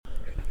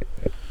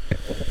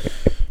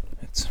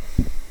Jetzt.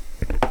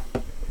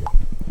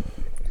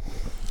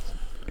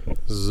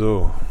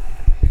 So.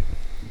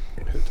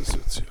 Hält es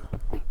jetzt hier.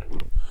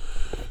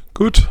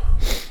 Gut.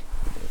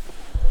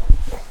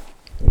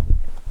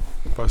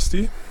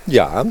 Basti,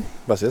 Ja,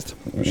 was ist?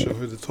 du bist ja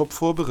heute top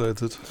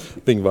vorbereitet.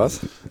 Wegen was?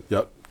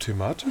 Ja,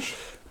 thematisch?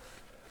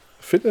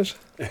 Fitness?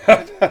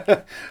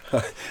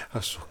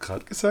 Hast du doch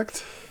gerade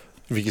gesagt.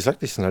 Wie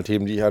gesagt, das sind halt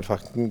Themen, die ich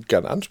einfach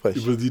gern anspreche.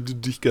 Über die du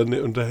dich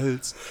gerne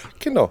unterhältst.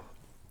 Genau.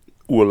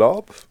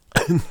 Urlaub,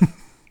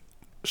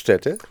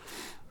 Städte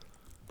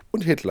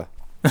und Hitler.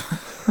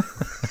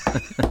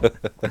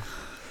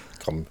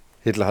 Komm,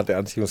 Hitler hatte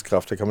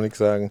Anziehungskraft, da kann man nichts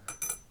sagen.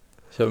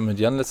 Ich habe mit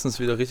Jan letztens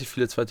wieder richtig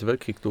viele Zweite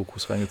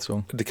Weltkrieg-Dokus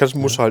reingezogen. Du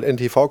musst halt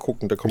NTV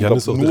gucken, da kommt Jan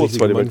ist auch nur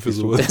Zweite Mann für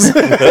Weltkrieg. sowas.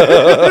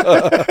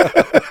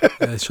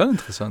 Ja, ist schon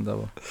interessant,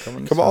 aber kann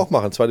man nicht Kann man sagen. auch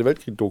machen, Zweite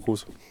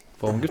Weltkrieg-Dokus.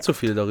 Warum gibt es so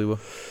viele darüber?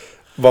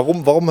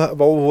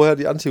 Woher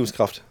die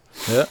Anziehungskraft?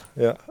 Ja,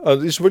 Ja,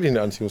 also ist wirklich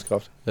eine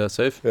Anziehungskraft. ja,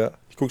 safe. Ja,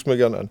 ich guck's mir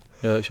gerne an.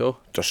 Ja, ich auch.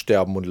 Das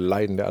Sterben und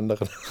Leiden der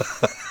anderen.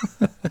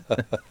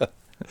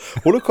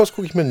 Holocaust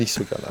gucke ich mir nicht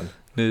so gern an.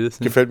 Nee, das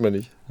nicht. Gefällt mir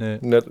nicht. Nee.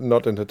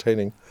 Not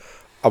entertaining.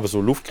 Aber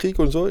so Luftkrieg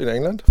und so in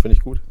England finde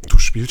ich gut. Du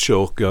spielst ja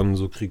auch gern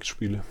so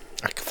Kriegsspiele.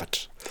 Ach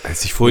Quatsch.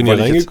 Als ich vorhin hier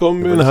Wollte ich jetzt-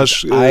 reingekommen bin, wollte ich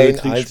hast du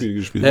jetzt ein Kriegsspiel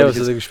gespielt. Hey, was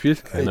hast du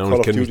gespielt? Keine Call Ahnung, ich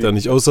of kenne mich Duty. da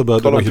nicht aus, aber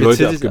hat Call of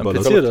irgendwelche Leute Duty.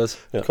 abgeballert. PC das?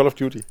 Ja. Call of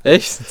Duty.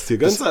 Echt? Sitzt hier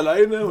ganz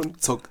alleine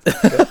und zockt.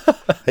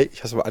 Hey,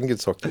 ich hab's aber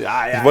angezockt.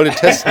 Ja, Ich wollte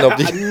testen, ob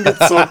ich...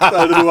 angezockt,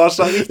 Alter, du warst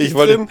da richtig Ich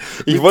wollte- drin.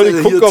 ich Mit, wollte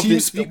hier gucken, ob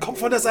Teams, die- wie kommt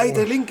von der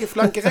Seite, linke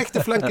Flanke,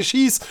 rechte Flanke,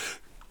 schieß.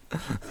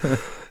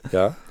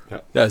 Ja.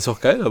 Ja, ist auch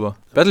geil, aber.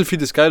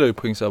 Battlefield ist geiler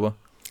übrigens, aber.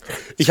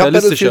 Ich habe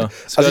realistischer.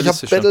 Battlefield, Ist also ich habe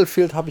realistischer.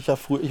 Battlefield habe ich ja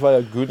früher, ich war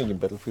ja König im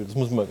Battlefield, das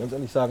muss man ganz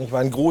ehrlich sagen, ich war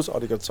ein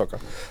großartiger Zocker.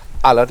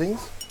 Allerdings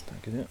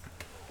Danke dir.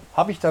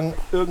 habe ich dann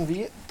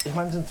irgendwie, ich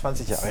meine, das sind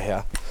 20 Jahre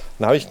her,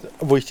 dann habe ich,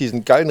 wo ich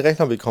diesen geilen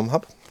Rechner bekommen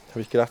habe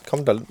ich gedacht,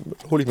 komm, dann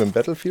hole ich mir ein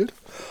Battlefield.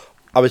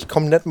 Aber ich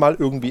komme nicht mal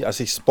irgendwie,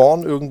 also ich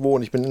spawn irgendwo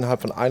und ich bin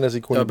innerhalb von einer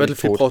Sekunde Ja,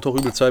 Battlefield tot. braucht auch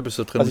übel Zeit, bis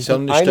da drin Also ist. ich Ja,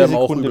 bin und ich eine sterbe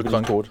auch Sekunde übel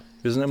bin ich krank. tot.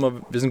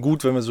 Wir sind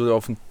gut, wenn wir so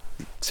auf dem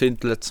 10.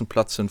 letzten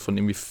Platz sind von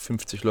irgendwie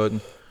 50 Leuten.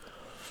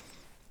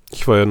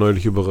 Ich war ja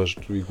neulich überrascht,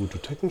 wie gut du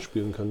Tekken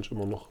spielen kannst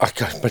immer noch. Ach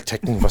Gott, bei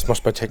Tekken, was machst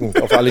du bei Tekken?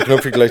 Auf alle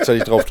Knöpfe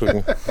gleichzeitig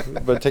draufdrücken.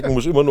 Bei Tekken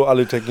muss ich immer nur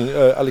alle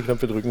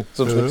Knöpfe drücken,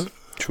 sonst nichts.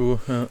 True,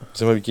 ja.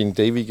 Das haben wir gegen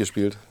Davy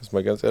gespielt, das ist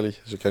mal ganz ehrlich,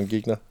 das ist ja kein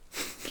Gegner.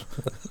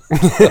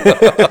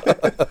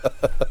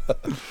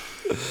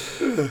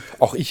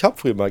 Auch ich habe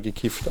früher mal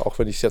gekifft, auch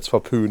wenn ich es jetzt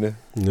verpöne.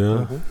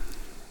 Ja.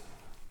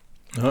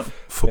 Ja.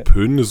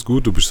 Verpönen ist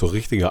gut, du bist so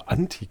richtiger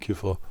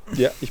Antikiffer.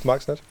 Ja, ich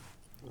mag's nicht.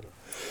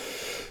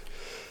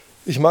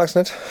 Ich mag's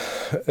nicht.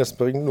 Es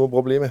bringt nur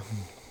Probleme.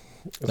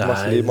 Es macht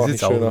das Leben auch ist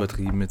nicht jetzt auch schöner.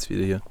 übertrieben jetzt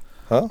wieder hier.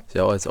 Ha? Ist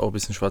ja auch jetzt auch ein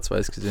bisschen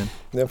schwarz-weiß gesehen.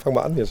 Ja, fang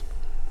mal an jetzt.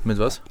 Mit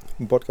was?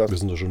 Im Podcast. Wir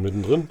sind doch schon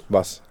mittendrin.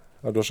 Was?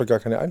 Aber du hast doch gar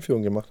keine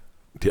Einführung gemacht.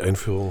 Die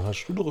Einführung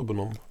hast du doch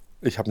übernommen.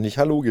 Ich habe nicht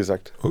Hallo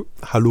gesagt. Oh,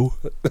 hallo.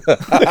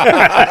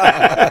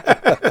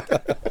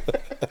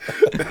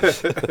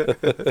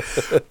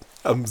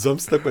 Am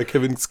Samstag bei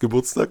Kevins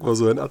Geburtstag war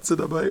so ein Atze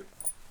dabei,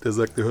 der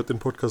sagt, er hört den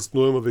Podcast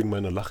nur immer wegen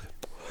meiner Lache.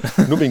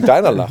 Nur wegen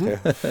deiner Lache.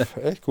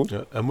 Echt gut.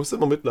 Ja, er muss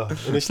immer mitlachen.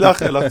 Wenn ich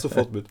lache, er lacht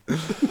sofort mit.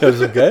 Ja,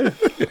 so geil.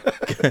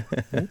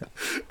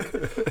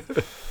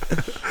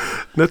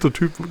 Netter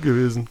Typ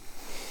gewesen.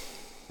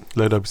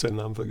 Leider habe ich seinen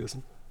Namen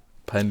vergessen.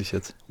 Peinlich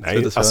jetzt.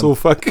 Nein, ach so,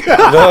 fuck.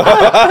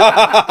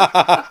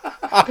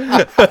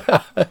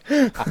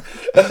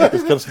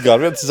 Das kannst du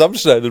gerade wieder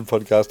zusammenschneiden im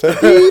Podcast. Hä?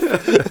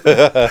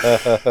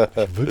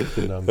 Wirklich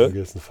den Namen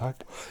vergessen, fuck.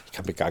 Ich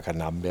kann mir gar keinen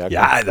Namen merken.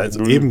 Ja,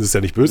 also eben, das ist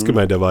ja nicht böse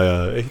gemeint, der war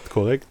ja echt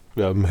korrekt.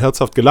 Wir haben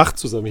herzhaft gelacht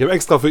zusammen. Ich habe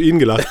extra für ihn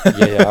gelacht.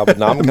 Ja, aber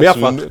Namen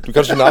Mehrfach. du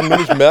kannst den Namen nur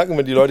nicht merken,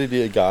 wenn die Leute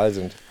dir egal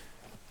sind.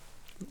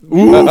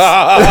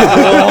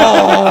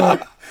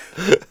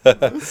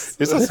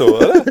 Ist das so,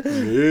 oder?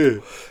 Nee.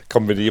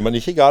 Komm, wenn dir jemand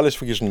nicht egal ist,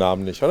 vergiss den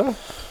Namen nicht, oder?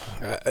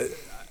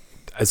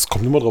 Es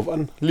kommt immer drauf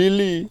an.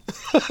 Lilly.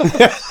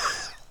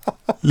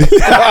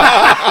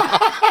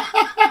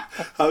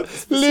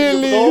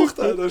 Lilly.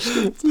 Alter,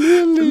 stimmt.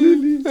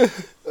 Lilly.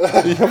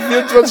 Ich habe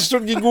 24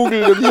 Stunden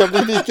gegoogelt und ich habe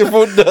dich nicht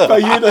gefunden. Bei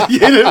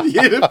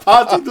jede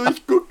Party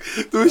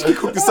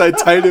durchgeguckt, ist ein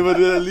Teilnehmer,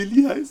 der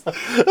Lilly heißt.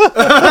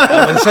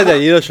 Das hat ja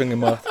jeder schon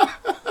gemacht.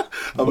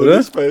 Aber Oder?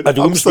 nicht bei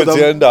du bist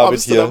speziell David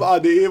Amsterdam hier.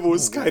 ADE, wo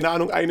es, keine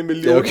Ahnung, 1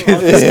 Million Ja,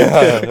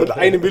 okay. und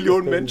 1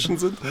 Million Menschen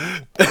sind.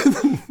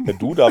 Ja,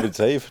 du, David,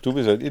 safe. Du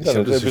bist halt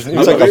Internet. das Du bist ein ist-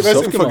 Aber Instagram ich weiß,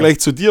 soft im gemacht. Vergleich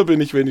zu dir bin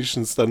ich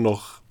wenigstens dann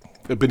noch,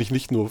 bin ich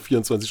nicht nur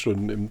 24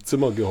 Stunden im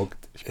Zimmer gehockt.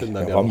 Ich bin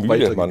dann Er ja war noch müde, Mann.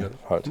 weitergegangen.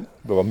 Halt.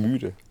 Er war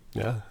müde.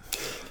 Ja.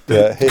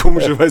 Der, hey,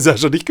 Komischerweise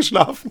hast du nicht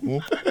geschlafen.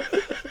 er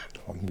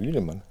war müde,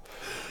 Mann.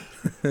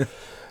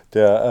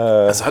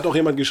 Der, Es hat auch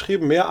jemand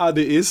geschrieben, mehr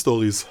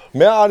ADE-Stories.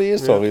 mehr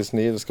ADE-Stories,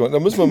 nee, da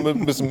müssen wir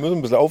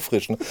ein bisschen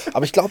auffrischen.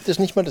 Aber ich glaube, das ist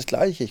nicht mal das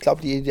Gleiche. Ich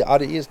glaube, die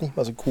ADE ist nicht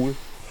mal so cool.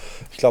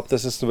 Ich glaube,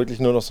 das ist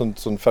wirklich nur noch so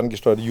ein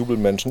ferngesteuerter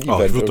Jubelmenschen. Ich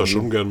würde da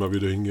schon gern mal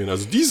wieder hingehen.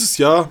 Also dieses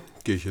Jahr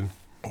gehe ich hin.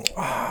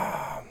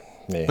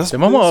 Nee. Was?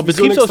 Dann machen wir aber Wie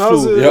so eine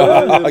Betriebsausflug. Ekstase,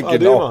 Ja, in AD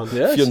genau. machen.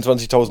 Ja,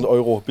 24.000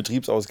 Euro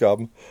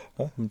Betriebsausgaben.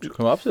 können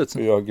wir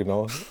absetzen. Ja,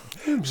 genau. Das ist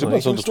eigentlich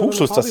immer so ein müssen wir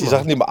Trugschluss, eine dass Party die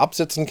Sachen, die man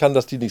absetzen kann,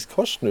 dass die nichts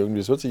kosten irgendwie.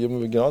 Das hört sich immer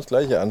genau das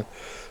Gleiche an.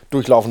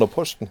 Durchlaufender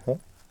Posten.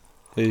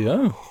 Ja? Ja.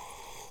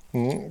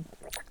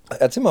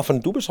 Erzähl mal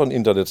du bist schon ein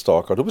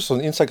Internetstalker. Du bist so ein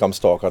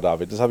Instagram-Stalker,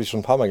 David. Das habe ich schon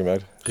ein paar Mal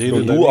gemerkt. Rede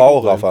Und in dein du Mikro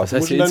auch, rein. Rafa. Was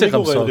heißt musst in dein Mikro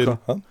Instagram-Stalker?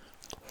 reinreden.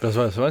 Was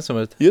meinst du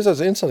damit? Hier ist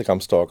also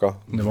Instagram-Stalker.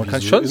 Ja, man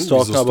kann Wieso- schon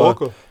stalken, wieso aber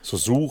Stalker? So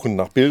suchen,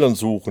 nach Bildern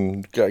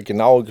suchen,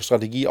 genau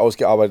Strategie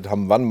ausgearbeitet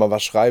haben, wann man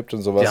was schreibt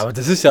und sowas. ja, aber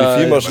das ist ja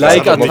Wie viel man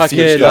schreibt, Like-Attacke, aber Das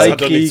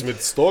hat doch nichts Like-Krieg.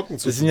 mit Stalken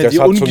zu Das sind tun. ja die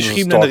Das hat schon so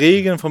ungeschriebenen Stalken.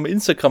 Regeln vom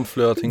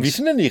Instagram-Flirting. Wie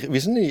sind denn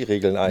die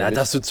Regeln eigentlich? Ja,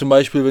 dass du zum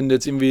Beispiel, wenn du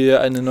jetzt irgendwie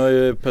eine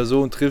neue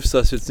Person triffst,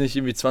 dass du jetzt nicht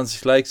irgendwie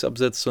 20 Likes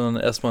absetzt,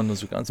 sondern erstmal nur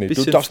so ganz Nee, du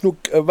bisschen. darfst nur,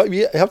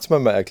 ihr habt es mir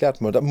mal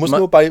erklärt, du musst Man-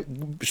 nur bei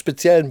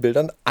speziellen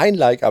Bildern ein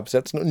Like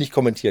absetzen und nicht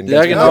kommentieren. Ja,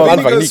 Ganz genau. Am Anfang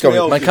Weniger nicht ist mehr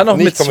kommentieren. Man kann auch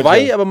Nicht mit zwei,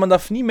 kommentieren. aber man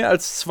darf nie mehr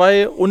als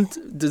zwei und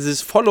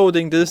dieses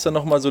Follow-Ding, das ist dann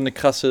nochmal so eine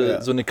krasse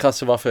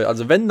Waffe.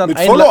 Also wenn dann Mit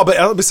ein Follow, Like- aber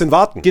eher ein bisschen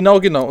warten. Genau.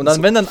 Und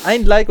dann wenn dann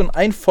ein Like und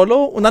ein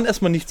Follow und dann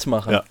erstmal nichts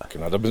machen. Ja.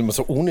 Genau, da bist du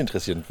so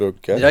uninteressierend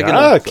wirkt, gell? Ja, genau.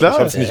 Ja, klar. Ich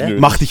hab's nicht nötig.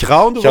 Mach dich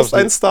rar und du Ich hab's wirst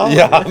ein nicht- Star.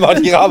 Ja,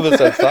 Martin Rabe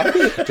ist ein Star.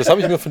 Das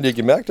habe ich mir von dir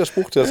gemerkt, der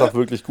Spruch, der ist auch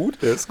wirklich gut.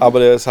 Der ist gut. Aber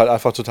der ist halt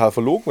einfach total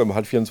verlogen, wenn man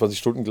halt 24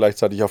 Stunden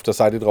gleichzeitig auf der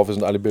Seite drauf ist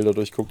und alle Bilder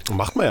durchguckt.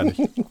 Macht man ja nicht.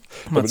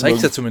 Man zeigt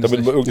es ja zumindest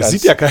damit man nicht. Das irgendeinen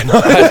sieht ja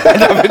keiner.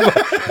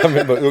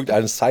 damit man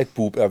irgendeinen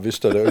Sideboob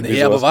erwischt oder irgendwie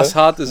Nee, aber sowas, was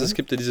hart ist, es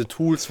gibt ja diese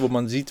Tools, wo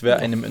man sieht, wer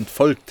einem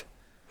entfolgt.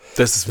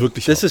 Das ist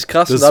wirklich Das hart. ist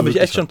krass. Das Und da habe ich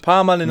wirklich echt schon ein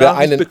paar Mal eine Wer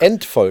Nachricht einen bekommen.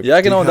 entfolgt.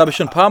 Ja, genau, und da habe ich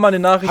schon ein paar Mal eine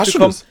Nachricht Hast du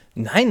bekommen. das?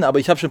 Nein, aber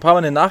ich habe schon ein paar Mal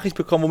eine Nachricht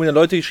bekommen, wo mir dann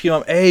Leute geschrieben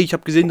haben, ey, ich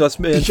habe gesehen, du hast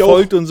mir Ich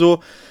entfolgt und so.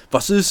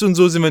 Was ist und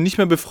so, sind wir nicht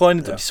mehr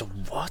befreundet. Und ich so,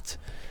 what?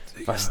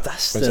 Was ist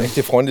das Wenn es denn?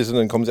 echte Freunde sind,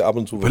 dann kommen sie ab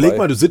und zu Überleg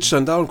mal, du sitzt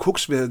dann da und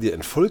guckst, wer dir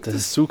entfolgt Das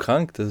ist. ist zu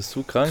krank, das ist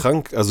zu krank.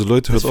 Krank. Also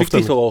Leute, Das hört auf fickt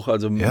dich damit. doch auch,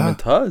 also Ja.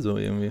 mental so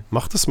irgendwie.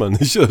 Mach das mal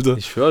nicht, Alter.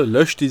 Ich schwöre,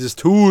 löscht dieses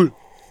Tool.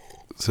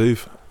 Safe.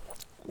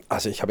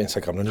 Also ich habe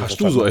Instagram noch nie Hast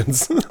du so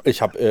eins?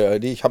 Ich habe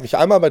mich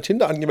einmal bei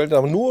Tinder angemeldet,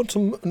 aber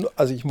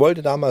also ich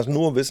wollte damals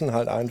nur wissen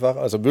halt einfach,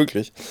 also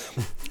wirklich,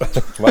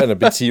 ich war in einer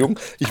Beziehung,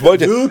 ich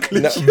wollte,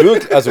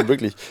 Wirklich? also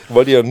wirklich, ich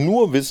wollte ja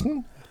nur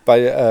wissen,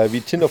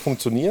 wie Tinder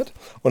funktioniert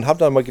und habe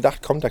dann mal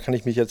gedacht, komm, da kann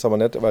ich mich jetzt aber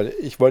nicht, weil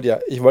ich wollte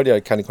ja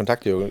keine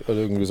Kontakte oder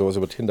irgendwie sowas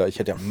über Tinder, ich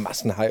hätte ja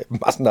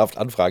massenhaft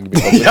Anfragen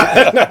bekommen.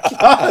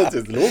 Klar, das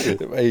ist logisch.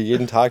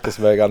 Jeden Tag, das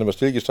wäre ja gar nicht mehr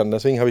stillgestanden.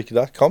 Deswegen habe ich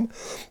gedacht, komm,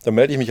 dann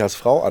melde ich mich als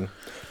Frau an.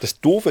 Das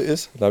Doofe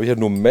ist, da habe ich ja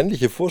nur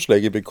männliche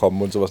Vorschläge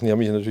bekommen und sowas. Und die haben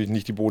mich natürlich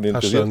nicht die Bohnen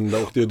Hast du interessiert.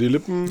 dann auch dir die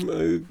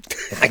Lippen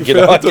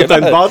Genau, und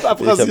deinen Bart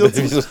abrasiert?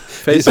 Wie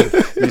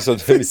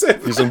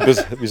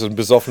so ein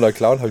besoffener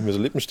Clown habe ich mir so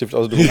Lippenstift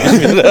ausgedruckt.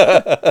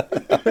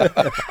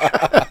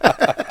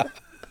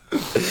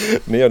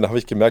 Nee, und da habe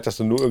ich gemerkt, dass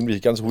da nur irgendwelche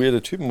ganz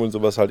weirde Typen und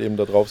sowas halt eben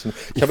da drauf sind.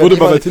 Ich wurde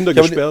mal bei Tinder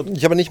gesperrt.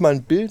 Ich habe nicht mal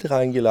ein Bild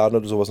reingeladen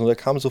oder sowas und da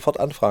kamen sofort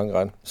Anfragen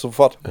rein.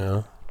 Sofort.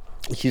 Ja.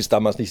 Ich hieß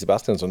damals nicht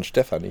Sebastian, sondern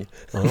Stefanie.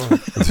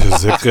 Das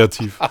ist sehr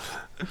kreativ.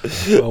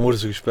 Warum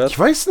wurdest du gesperrt? Ich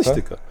weiß nicht,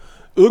 Dicker.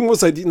 Irgendwo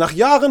nach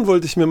Jahren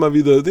wollte ich mir mal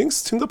wieder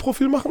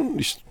Tinder-Profil machen.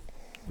 Ich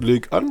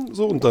leg an,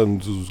 so und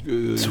dann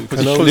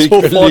keine Ahnung,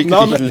 sofort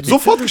Name,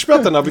 sofort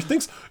gesperrt. Dann habe ich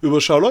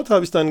über Charlotte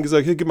habe ich dann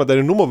gesagt, hier, gib mal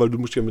deine Nummer, weil du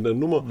musst ja mit deiner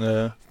Nummer.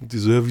 Ja. Und die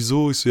so, ja,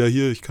 wieso? Ich so, ja,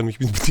 hier, ich kann mich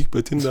nicht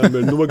bei Tinder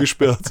anmelden, Nummer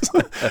gesperrt.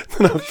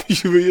 Dann habe ich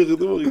mich über ihre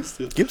Nummer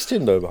registriert. Gibt es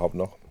Tinder überhaupt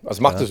noch?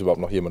 Also macht das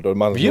überhaupt noch jemand? Oder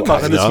machen Wir nur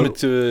machen eine? das Ahnung.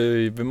 mit,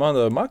 wir machen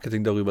da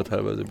Marketing darüber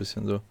teilweise ein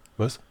bisschen so.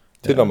 Was?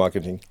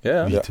 Tinder-Marketing.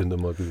 Ja, Wie ja.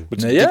 Tinder-Marketing?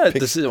 Mit Naja,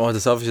 Dickpics.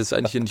 das darf ich jetzt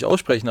eigentlich hier nicht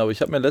aussprechen, aber ich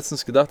habe mir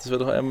letztens gedacht, das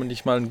wäre doch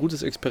eigentlich mal ein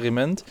gutes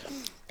Experiment,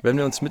 wenn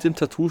wir uns mit dem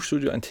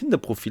Tattoo-Studio ein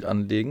Tinder-Profil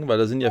anlegen, weil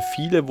da sind ja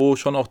viele, wo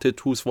schon auch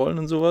Tattoos wollen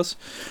und sowas.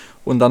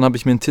 Und dann habe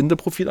ich mir ein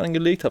Tinder-Profil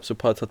angelegt, habe so ein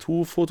paar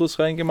Tattoo-Fotos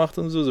reingemacht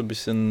und so ein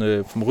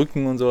bisschen vom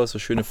Rücken und sowas, so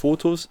schöne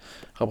Fotos.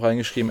 Habe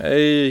reingeschrieben,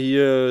 ey,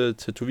 hier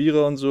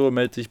Tätowierer und so,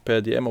 melde dich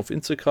per DM auf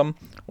Instagram.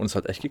 Und es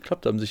hat echt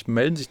geklappt,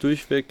 melden sich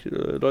durchweg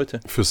Leute.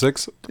 Für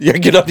Sex? Ja,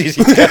 genau, die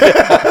sich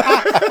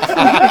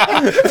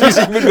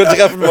mit mir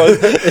treffen wollen.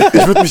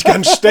 Ich würde mich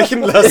ganz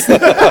stechen lassen.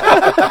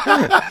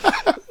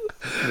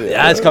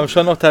 Ja, es kamen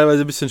schon noch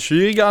teilweise ein bisschen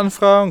schwierige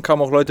Anfragen,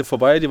 kamen auch Leute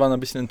vorbei, die waren ein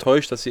bisschen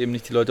enttäuscht, dass sie eben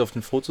nicht die Leute auf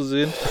dem Foto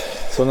sehen,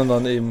 sondern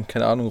dann eben,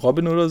 keine Ahnung,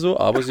 Robin oder so,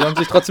 aber sie haben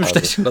sich trotzdem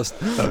stechen lassen.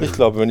 Ich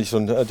glaube, wenn ich so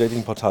ein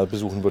Datingportal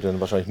besuchen würde, dann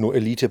wahrscheinlich nur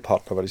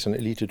Elite-Partner, weil ich so ein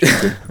Elite-Typ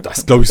bin.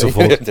 Das glaube ich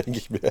sofort. Denke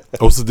ich mir.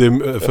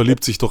 Außerdem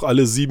verliebt sich doch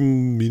alle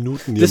 7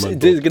 Minuten jemand.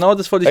 Genau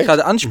das wollte ich Echt?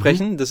 gerade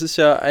ansprechen. Das ist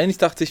ja, eigentlich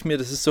dachte ich mir,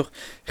 das ist doch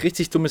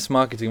richtig dummes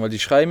Marketing, weil die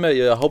schreiben ja,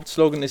 ihr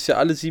Hauptslogan ist ja,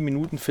 alle 7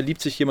 Minuten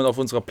verliebt sich jemand auf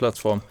unserer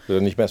Plattform. Das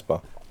ist nicht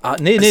messbar. Ah,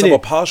 nee, Das ist aber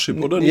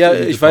Parship, oder? Nicht Ja,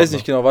 Elite ich weiß Partner.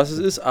 nicht genau, was es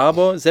ist,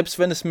 aber selbst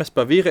wenn es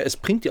messbar wäre, es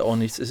bringt dir auch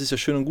nichts. Es ist ja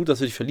schön und gut, dass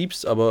du dich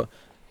verliebst, aber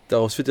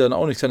daraus wird ja dann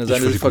auch nichts sein. Ich Das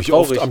ist verliebe voll mich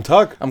oft traurig. am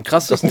Tag. Am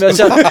krassesten wäre es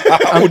ja.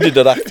 Und in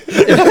der Nacht.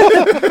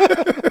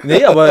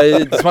 Nee, aber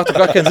das macht doch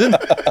gar keinen Sinn.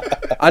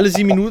 Alle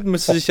 7 Minuten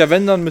müsste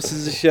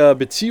sich ja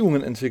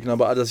Beziehungen entwickeln,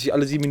 aber dass sich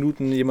alle 7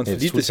 Minuten jemand Nee, das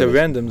verliebt, tut's ist ja ja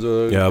nicht. random.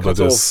 So, Ja, aber kannst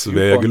du das auf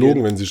wäre ja YouPorn gelogen,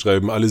 gehen. wenn sie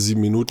schreiben, alle 7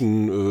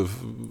 Minuten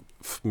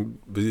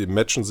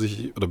matchen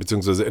sich oder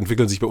beziehungsweise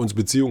entwickeln sich bei uns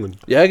Beziehungen.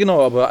 Ja,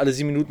 genau, aber alle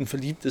 7 Minuten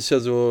verliebt ist ja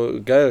so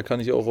geil. Kann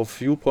ich auch auf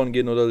Viewporn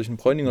gehen oder durch einen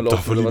Bräuninger laufen.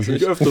 Da verliebe oder was ich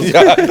mich ich. öfters.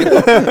 Ja,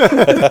 genau.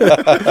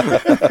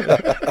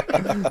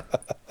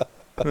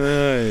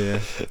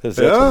 Ja.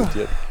 Sehr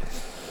talentiert.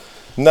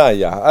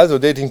 Naja, also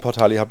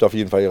Datingportale, ihr habt auf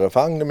jeden Fall ihre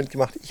Erfahrungen damit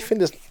gemacht. Ich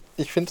finde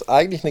es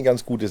eigentlich eine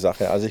ganz gute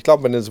Sache. Also ich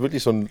glaube, wenn du jetzt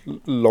wirklich so ein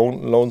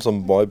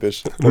Lonesome Boy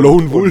bist.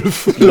 Lone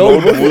Wolf.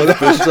 Lone Wolf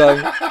bist,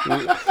 sagen.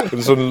 Wenn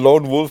du so ein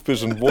Lone Wolf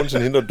bist und wohnst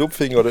in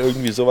Hinterdupfing oder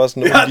irgendwie sowas.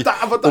 Ja,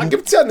 aber da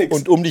gibt's ja nichts.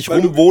 Und um dich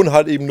rum wohnen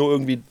halt eben nur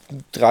irgendwie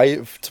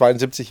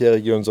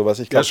 72-Jährige und sowas.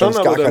 Ich glaube, das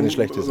ist gar keine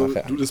schlechte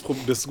Sache.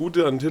 Das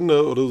Gute an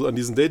Tinder oder so an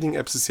diesen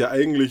Dating-Apps ist ja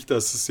eigentlich,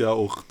 dass es ja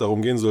auch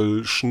darum gehen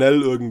soll,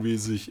 schnell irgendwie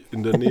sich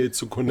in der Nähe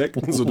zu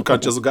connecten. So, du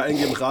kannst ja sogar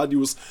eingeben,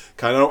 Radius,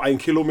 keine Ahnung,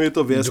 1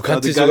 Kilometer, wer ist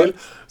gerade geil.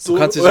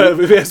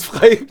 Wer ist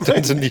frei?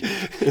 Dann sind die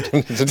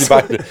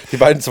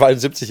beiden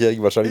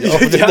 72-Jährigen wahrscheinlich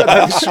auch. Ja,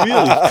 das ist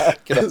schwierig.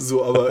 Genau.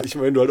 So, aber ich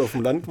meine, du halt auf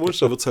dem Land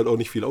wohnst, da wird es halt auch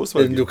nicht viel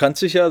Auswahl geben. Du kannst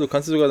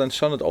sogar deinen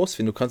Standort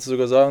auswählen. Du kannst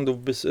sogar sagen, du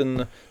bist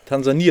in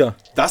Tansania.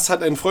 Das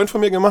hat ein Freund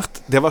von mir gemacht,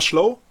 der war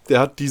schlau. Der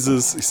hat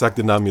dieses, ich sage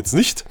den Namen jetzt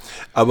nicht,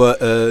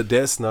 aber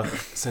der ist nach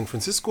San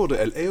Francisco oder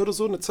L.A. oder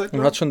so eine Zeit lang.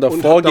 Und hat schon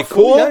davor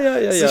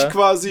sich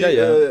quasi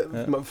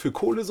für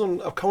Kohle so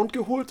einen Account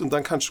geholt und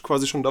dann kannst du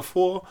quasi schon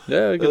davor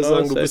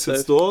sagen, du bist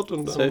jetzt dort.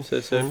 Und dann,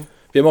 safe.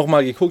 Wir haben auch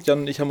mal geguckt,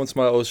 Jan und ich haben uns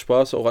mal aus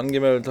Spaß auch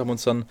angemeldet, haben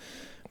uns dann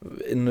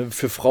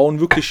für Frauen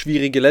wirklich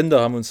schwierige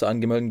Länder haben uns da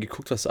angemeldet und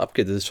geguckt, was da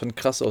abgeht. Das ist schon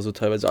krass auch so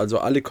teilweise. Also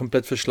alle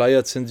komplett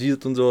verschleiert,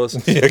 zensiert und sowas.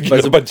 Ja,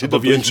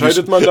 aber wie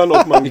entscheidet man dann,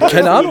 ob man...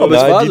 Keine Ahnung, aber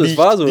es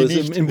war so.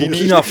 In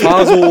Burkina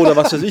Faso oder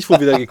was weiß ich, wo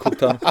wir da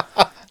geguckt haben.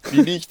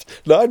 Die nicht.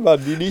 Nein,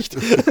 Mann, die nicht.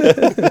 Und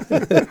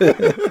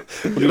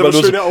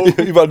ja,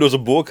 überall nur so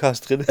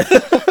Burkas drin.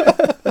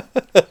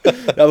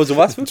 Ja, aber so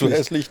war es wirklich. Zu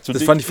hässlich, zu das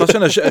dick. fand ich fast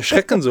schon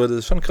erschreckend so. Das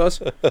ist schon krass.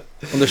 Und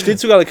da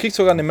kriegst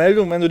du sogar eine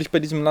Meldung, wenn du dich bei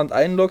diesem Land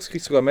einloggst,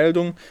 kriegst du sogar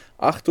Meldung.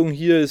 Achtung,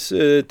 hier ist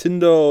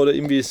Tinder oder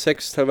irgendwie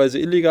Sex teilweise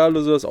illegal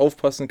oder sowas.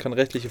 Aufpassen, kann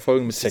rechtliche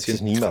Folgen mit Sex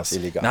ist niemals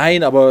illegal.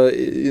 Nein, aber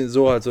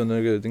so halt so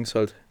eine Dings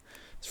halt.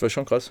 Das war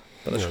schon krass.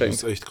 Dann erschreckend.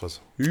 Das ist echt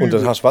krass. Und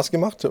dann hast du was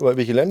gemacht?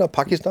 Welche Länder?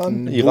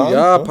 Pakistan? Iran?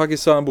 Ja,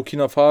 Pakistan,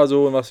 Burkina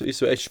Faso und was weiß ich,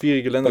 so echt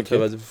schwierige Länder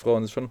teilweise für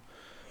Frauen. Das ist schon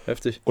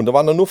heftig. Und da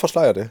waren dann nur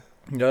Verschleierte?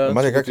 Ja, das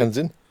macht ja gar keinen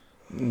Sinn.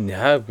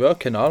 Ja,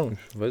 keine Ahnung,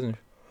 ich weiß nicht.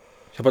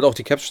 Ich habe halt auch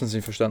die Captions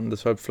nicht verstanden,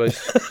 deshalb vielleicht...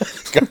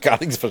 Ich habe gar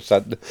nichts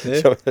verstanden. Nee?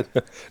 Ich habe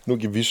nur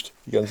gewischt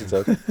die ganze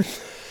Zeit.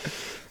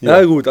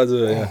 Ja, gut, also...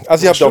 Ja.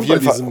 Also ihr habt auf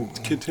jeden Fall...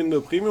 Diesem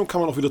Tinder Premium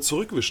kann man auch wieder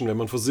zurückwischen. Wenn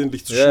man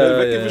versehentlich zu schnell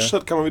weggewischt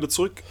hat, kann man wieder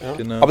zurück. Ja.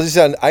 Genau. Aber es ist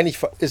ja eigentlich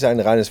ein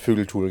reines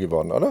Vögeltool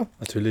geworden, oder?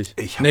 Natürlich.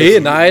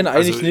 Nein,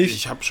 eigentlich nicht.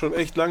 Ich habe schon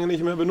echt lange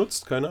nicht mehr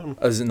benutzt, keine Ahnung.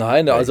 Also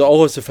nein, also auch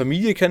aus der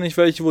Familie kenne ich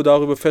welche, wo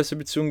darüber feste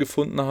Beziehungen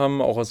gefunden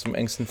haben. Auch aus dem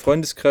engsten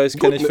Freundeskreis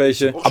kenne ich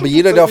welche. Aber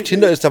jeder, der auf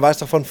Tinder ist, der weiß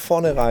doch von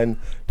vornherein,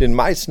 den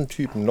meisten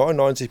Typen,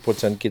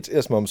 99% geht es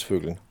erstmal ums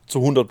Vögeln. Zu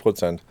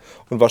 100%.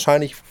 Und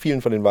wahrscheinlich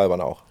vielen von den Weibern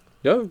auch.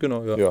 Ja,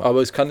 genau, ja.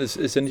 Aber es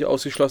ist ja nicht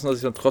ausgeschlossen, dass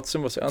ich dann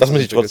trotzdem was Ernstes... Dass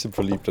man sich trotzdem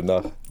verliebt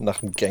nach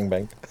dem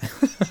Gangbang.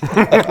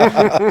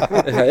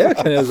 Ja,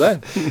 kann ja sein.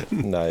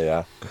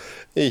 Naja,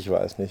 ich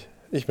weiß nicht.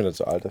 Ich bin nicht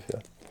so alt dafür.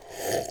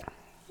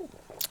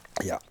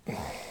 Ja.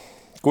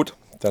 Gut,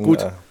 dann...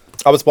 Gut.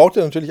 Aber es braucht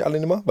ihr natürlich alle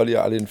nicht mehr, weil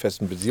ihr alle in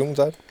festen Beziehungen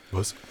seid.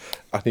 Was?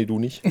 Ach nee, du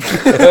nicht.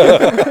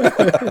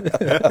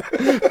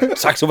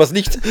 Sag sowas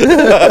nicht.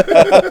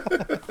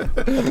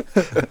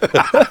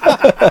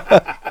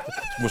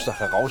 Ich muss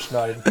nachher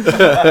rausschneiden.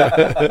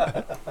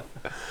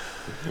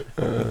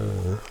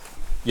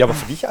 Ja, aber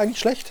für dich eigentlich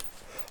schlecht.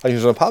 Habe ich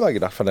mir schon ein paar Mal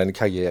gedacht von deiner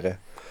Karriere.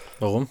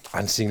 Warum?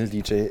 Ein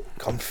Single-DJ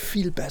kommt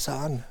viel besser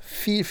an.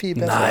 Viel, viel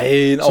besser.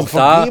 Nein, so auch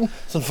da...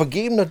 So ein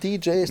vergebener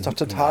DJ ist doch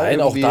total...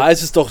 Nein, auch da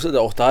ist es doch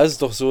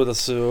so,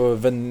 dass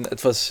wenn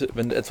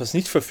etwas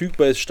nicht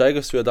verfügbar ist,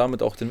 steigerst du ja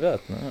damit auch den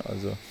Wert. Ne?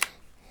 Also...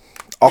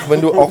 Auch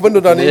wenn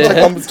du deine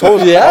Instagram-Post...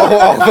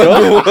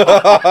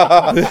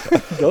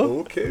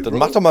 Okay, dann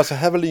mach doch mal so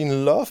Heavily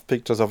in Love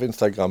Pictures auf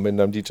Instagram in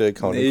deinem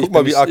DJ-Account. Nee, guck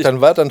mal, wie arg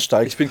dein Wert dann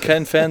steigt. Ich bin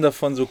kein Fan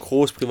davon, so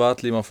groß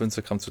Privatleben auf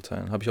Instagram zu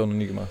teilen. Habe ich auch noch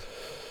nie gemacht.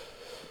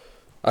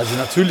 Also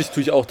natürlich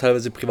tue ich auch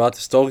teilweise private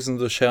Storys und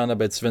so sharen,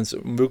 aber jetzt, wenn es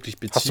wirklich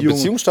Beziehung... Hast du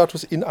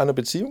Beziehungsstatus in einer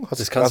Beziehung?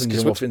 Das kannst du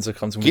nicht auf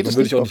Instagram zum Geht das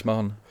würde ich auch nicht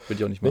machen.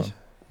 Würde ich auch nicht machen.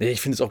 Nee, ich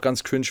finde es auch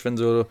ganz cringe, wenn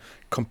so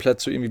komplett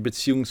so irgendwie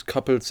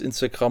Beziehungscouples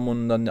Instagram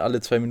und dann alle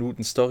 2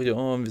 Minuten Story,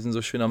 oh, wir sind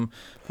so schön am,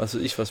 was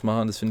weiß ich, was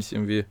machen, das finde ich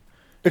irgendwie...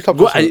 Ich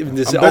glaube, das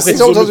ist ja auch echt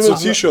so mit so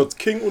T-Shirts,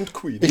 King und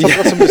Queen. Ich glaube,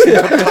 das ist ein bisschen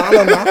ein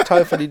totaler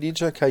Nachteil für die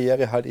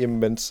DJ-Karriere halt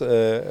eben, wenn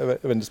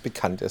es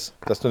bekannt ist.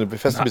 Dass du eine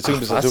feste Beziehung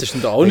bist. Das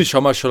stimmt auch nicht.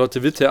 Schau mal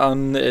Charlotte Witte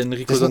an,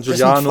 Enrico San Das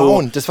Giuliano. sind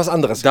Frauen, das ist was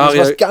anderes. Daria,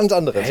 das ist was ganz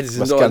anderes. Hey, das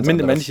sind doch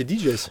männliche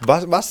DJs.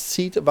 Was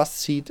zieht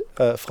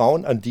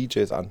Frauen an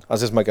DJs an?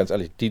 Also jetzt mal ganz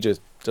ehrlich,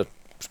 DJs, das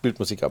spielt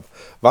Musik ab.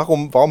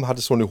 Warum hat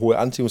es so eine hohe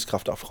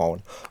Anziehungskraft auf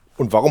Frauen?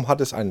 Und warum hat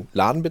es ein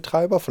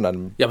Ladenbetreiber von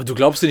einem aber du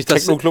glaubst ja nicht,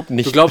 dass Techno-Club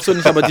nicht? Du glaubst doch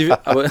nicht, aber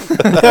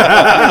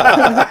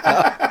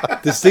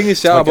Das Ding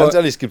ist ja, aber ganz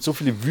ehrlich, es gibt so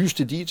viele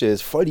wüste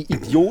DJs, voll die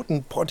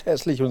Idioten,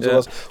 potthässlich und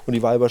sowas. Und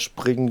die Weiber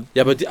springen.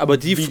 Ja, aber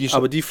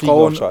die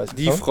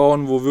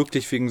Frauen, wo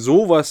wirklich wegen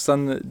sowas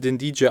dann den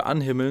DJ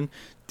anhimmeln,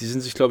 die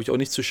sind sich, glaube ich, auch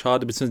nicht zu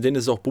schade, beziehungsweise denen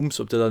ist es auch Bums,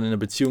 ob der dann in einer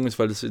Beziehung ist,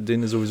 weil das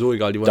denen ist sowieso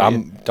egal. Die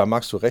wollen da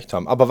magst du recht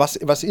haben. Aber was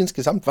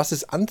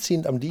ist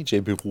anziehend am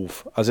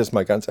DJ-Beruf? Also jetzt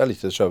mal ganz ehrlich,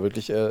 das ist ja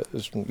wirklich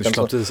ich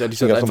glaube, das ist ehrlich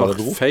gesagt einfach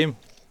Fame.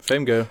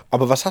 Fame, geil.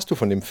 Aber was hast du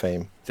von dem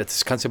Fame? Ja,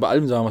 das kannst du ja bei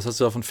allem sagen. Was hast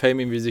du da von Fame,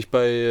 irgendwie sich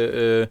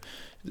bei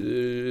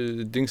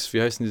Dings,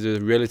 wie heißen diese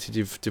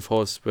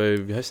Reality-TVs,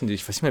 wie heißen die?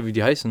 Ich weiß nicht mehr, wie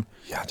die heißen.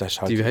 Ja, da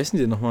schaut. Wie heißen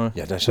die nochmal?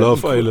 Ja,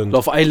 Love Island.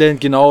 Love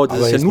Island, genau. Das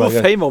Aber ist ja jetzt nur mal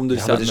Fame, warum du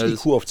dich ja, da aber das ist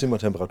anmeldest. IQ auf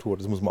Zimmertemperatur,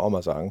 das muss man auch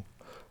mal sagen.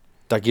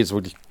 Da geht es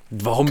wirklich.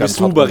 Warum ganz bist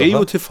du hart bei runter, Regio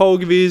ne? TV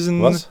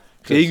gewesen? Was?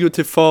 Regio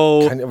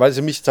TV. Weil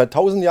sie mich seit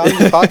 1000 Jahren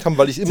gefragt haben,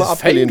 weil ich es immer Das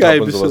abgelehnt Fame-Geil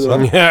habe und bist sowas. du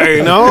Ne? Ja,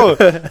 genau.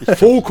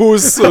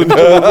 Fokus und wo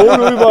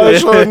du überall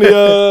schon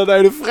hier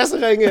deine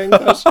Fresse reingehängt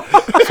hast.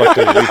 Sagt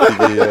der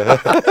Richtige hier.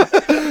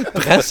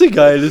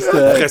 Pressegeil ist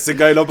der.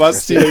 Pressegeiler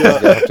Basti.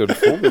 Ja, habt ihr einen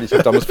Vogel? Ich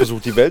habe damals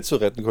versucht, die Welt zu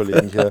retten,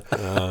 Kollegen. Ich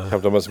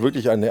habe damals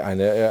wirklich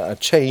eine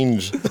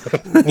Change.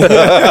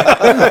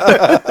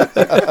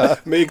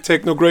 Make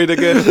Techno great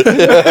again.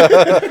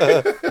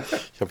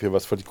 Ich habe hier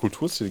was für die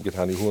Kulturszene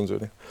getan, die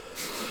Hurensöhne.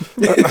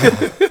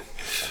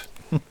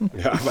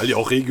 Ja, weil ja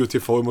auch Regio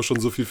TV immer schon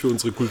so viel für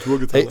unsere Kultur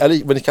getan Hey, hat.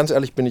 ehrlich, wenn ich ganz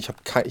ehrlich bin, ich habe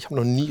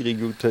noch nie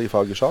Regio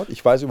TV geschaut.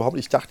 Ich weiß überhaupt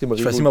nicht, ich dachte immer,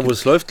 Ich weiß nicht mal, wo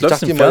es läuft. Ich Läuft es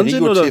dachte im immer, Fernsehen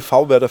Regio oder?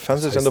 TV wäre der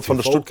Fernsehsender heißt von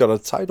der TV?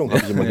 Stuttgarter Zeitung,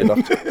 habe ich immer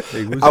gedacht.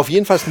 Auf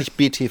jeden Fall nicht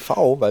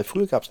BTV, weil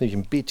früher gab es nämlich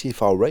ein BTV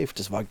Rave,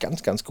 das war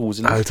ganz, ganz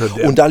gruselig. Alter,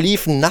 und da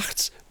liefen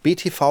nachts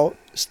BTV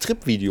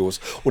Strip-Videos.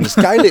 Und das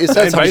Geile ist,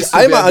 das habe ich Weißt du,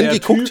 einmal wer der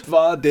angeguckt. Typ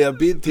war,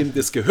 dem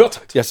das gehört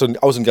hat. Ja, so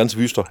ein ganz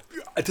wüster.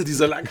 Alter,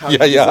 dieser Langhaar.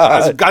 Ja, ja.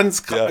 Also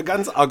ganz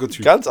arger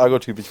Typ. Ganz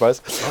arger Typ, ich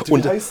weiß. Warte,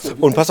 Und, wie heißt der?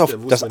 Wie und pass heißt auf,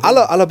 der? Wo das ist mein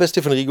Handy?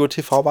 allerbeste von Regio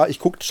TV war,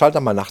 ich schalte da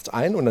mal nachts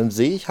ein und dann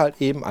sehe ich halt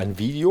eben ein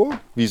Video,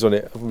 wie so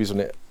eine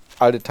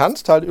Alte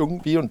tanzt halt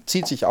irgendwie und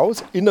zieht sich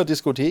aus in der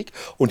Diskothek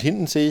und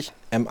hinten sehe ich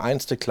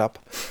M1 The Club.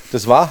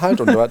 Das war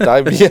halt, und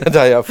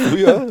da ja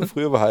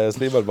früher war HS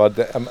Lehmann, war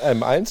der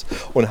M1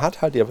 und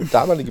hat halt, der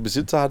damalige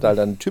Besitzer hat halt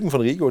einen Typen von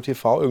Regio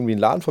TV irgendwie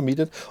einen Laden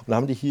vermietet und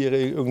haben die hier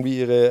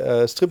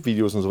ihre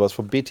Strip-Videos und sowas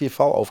vom BTV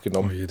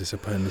aufgenommen. Oh je, das ist ja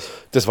peinlich.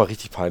 Das war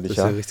richtig peinlich,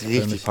 Das ist ja. ja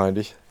richtig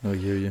peinlich. Oh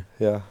je, oh je.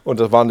 Ja. Und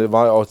das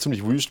war auch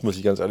ziemlich wüst, muss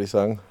ich ganz ehrlich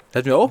sagen.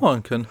 Hätten wir auch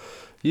machen können.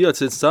 Hier, als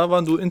wir jetzt da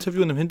waren, du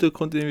interviewen im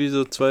Hintergrund irgendwie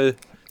so zwei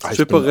Ich bin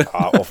Stripperinnen.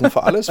 offen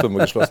für alles, wenn wir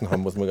geschlossen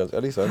haben, muss man ganz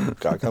ehrlich sagen.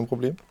 Gar kein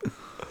Problem.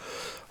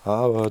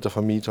 Aber der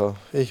Vermieter,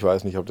 ich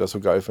weiß nicht, ob der das so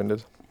geil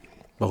findet.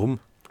 Warum?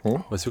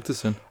 Hm? Was juckt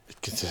das denn?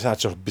 Das ist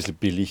halt schon ein bisschen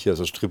billig hier,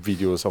 so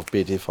Strip-Videos auf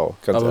BTV.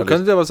 Ganz Aber ehrlich.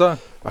 kannst du dir was sagen?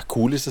 Ach,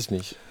 cool ist es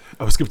nicht.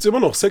 Aber es gibt immer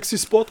noch sexy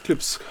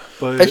Sportclips.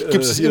 Bei, Echt,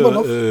 gibt's es hier, immer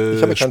noch? Ich habe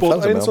ja keinen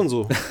Sport Fernseher 1 mehr. und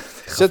so.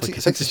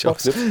 Sexy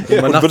Sportclip.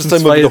 Ja, Und würdest du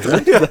nachts immer um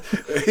wieder 2, 3.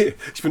 Hey,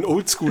 ich bin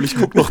oldschool, ich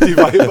gucke noch die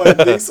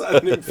Weiber links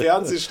an im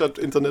Fernsehen statt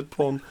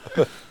Internetporn.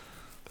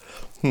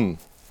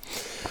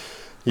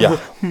 Ja.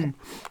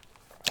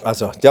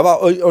 Also, der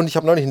war, und ich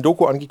habe neulich ein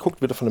Doku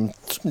angeguckt, wieder von einem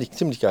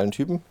ziemlich geilen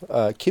Typen.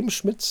 Kim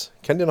Schmitz,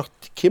 kennt ihr noch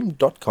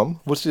Kim.com?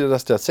 Wusstet ihr,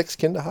 dass der 6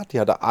 Kinder hat? Die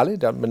hat er alle,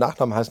 mit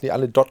Nachnamen heißen die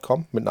alle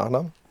 .com mit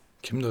Nachnamen.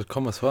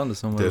 Kim.com, was war denn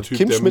das nochmal? Der Typ,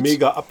 Kim der Schmitz.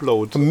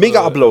 Mega-Upload.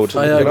 Mega-Upload.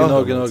 Ah ja,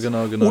 Genau.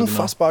 genau.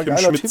 Unfassbar Kim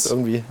geiler Schmitz. Typ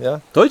irgendwie. Ja.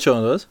 Deutscher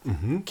oder was?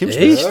 Kim Echt?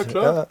 Schmitz. Ja,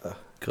 klar. Ja.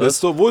 Der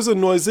ist doch, wo ist er? In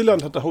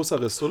Neuseeland hat der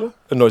Hausarrest, oder?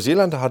 In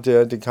Neuseeland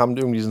die kam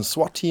irgendwie ein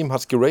SWAT-Team, hat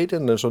es geratet,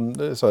 und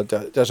der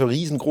ist schon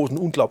riesengroß und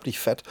unglaublich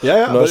fett. Ja,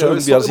 ja, und da ist aber er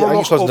irgendwie ist hat sich doch immer noch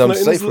angeschlossen, auf haben einer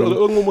Safe Insel oder Room.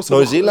 irgendwo muss er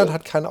Neuseeland noch,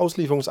 hat keinen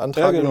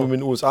Auslieferungsantrag Ja, genau. mit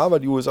den USA, weil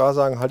die USA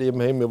sagen halt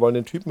eben, hey, wir wollen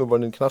den Typen, wir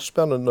wollen den Knast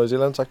sperren, und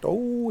Neuseeland sagt,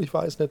 oh, ich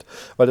weiß nicht.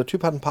 Weil der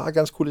Typ hat ein paar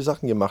ganz coole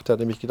Sachen gemacht. Er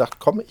hat nämlich gedacht,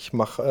 komm, ich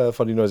mache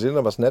von den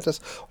Neuseeländern was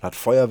Nettes, und hat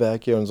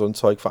Feuerwerke und so ein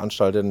Zeug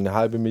veranstaltet,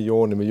 1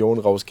 Million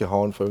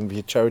rausgehauen für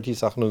irgendwelche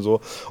Charity-Sachen und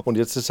so. Und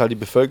jetzt ist halt die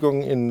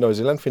Bevölkerung in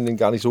Neuseeland, finden den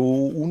gar nicht so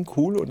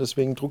uncool, und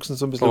deswegen drucksen sie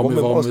so ein bisschen rum mit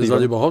dem Warum ist er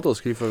Ausliefern. überhaupt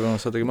ausgeliefert?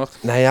 Was hat er gemacht?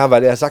 Naja,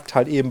 weil er sagt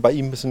halt eben, bei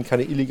ihm sind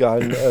keine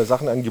illegalen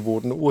Sachen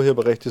angeboten.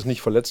 Urheberrecht ist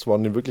nicht verletzt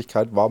worden. In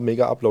Wirklichkeit war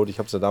Mega-Upload. Ich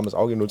habe es ja damals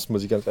auch genutzt,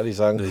 muss ich ganz ehrlich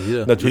sagen. Ja,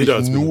 jeder. Natürlich Jeder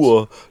hat's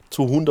nur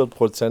zu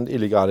 100%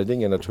 illegale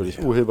Dinge natürlich.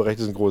 Ja. Urheberrecht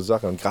ist eine große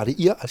Sache. Und gerade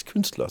ihr als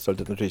Künstler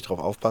solltet natürlich darauf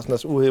aufpassen,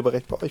 dass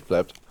Urheberrecht bei euch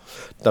bleibt.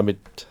 Damit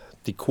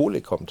die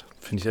Kohle kommt.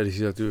 Finde ich ehrlich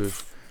gesagt,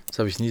 das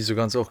habe ich nie so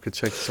ganz auch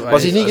gecheckt. So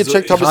Was ich nie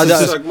gecheckt habe, ist,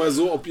 ist ich sag mal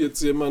so, ob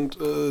jetzt jemand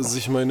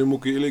sich meine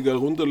Mucke illegal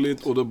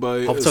runterlädt oder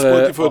bei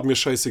Hauptsache, Spotify, mir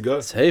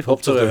scheißegal. Safe,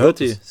 Hauptsache er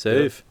hört die.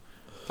 Safe. Ja.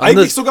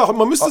 Eigentlich sogar,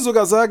 man müsste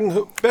sogar sagen,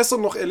 besser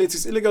noch, er lädt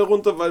sich illegal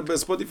runter, weil bei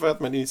Spotify hat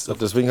man nichts davon.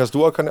 deswegen hast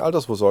du auch keine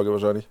Altersvorsorge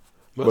wahrscheinlich.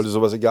 Was? Weil dir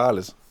sowas egal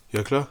ist.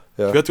 Ja klar,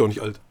 Ja. ich werde ja auch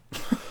nicht alt.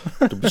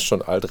 Du bist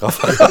schon alt,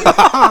 Rafa.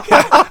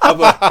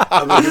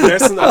 Aber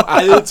gemessen am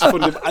Alt,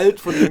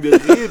 von dem wir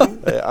reden.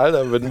 Ey,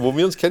 Alter, wo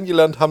wir uns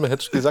kennengelernt haben,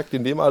 hättest du gesagt,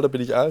 in dem Alter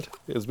bin ich alt.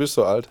 Jetzt bist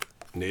du alt.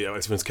 Nee, aber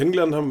als wir uns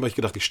kennengelernt haben, habe ich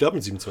gedacht, ich sterbe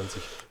mit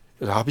 27.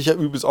 Da habe ich ja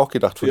übelst auch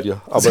gedacht von Ja.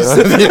 dir. Aber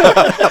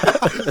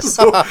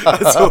So,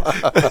 also,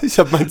 ich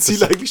habe mein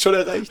Ziel eigentlich schon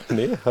erreicht.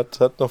 nee,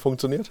 hat noch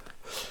funktioniert.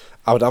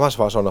 Aber damals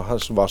war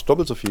es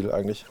doppelt so viel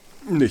eigentlich.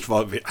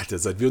 Alter,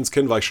 seit wir uns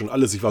kennen, war ich schon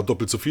alles. Ich war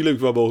doppelt so viel,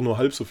 ich war aber auch nur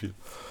halb so viel.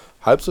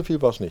 Halb so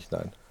viel war es nicht,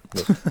 nein.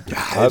 Nee.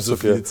 Ja, halb so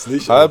viel jetzt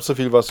nicht. Halb so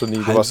viel warst du nie.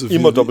 Du warst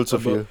immer doppelt so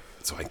viel.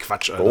 So ein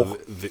Quatsch, Alter.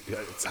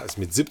 Das heißt,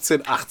 mit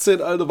 17,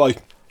 18, Alter, war ich...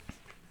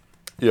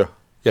 Ja.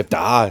 Ja,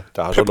 da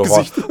schon noch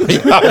was.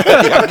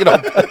 Ja, genau.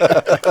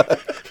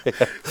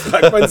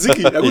 Frag mal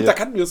Siggi. Ja gut, da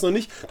kannten wir es noch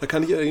nicht. Da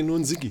kann ich eigentlich nur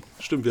einen Siggi.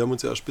 Stimmt, wir haben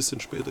uns ja erst ein bisschen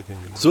später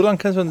kennengelernt. So lange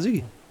kennst du einen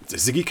Siggi? Der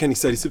Siggi kenne ich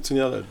seit ich 17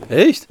 Jahre alt bin.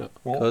 Echt?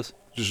 Ja. Krass.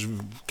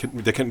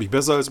 Der kennt mich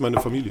besser als meine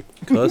Familie.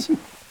 Krass.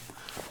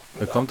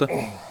 Wer kommt da?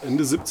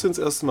 Ende 17 das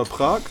erste Mal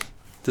Prag.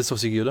 Das ist doch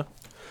Siggi, oder?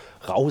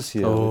 Raus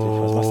hier.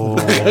 Oh.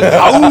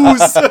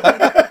 Raus!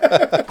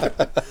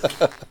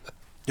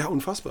 Ja,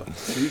 unfassbar.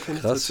 Siggi kenne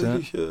ich Krass,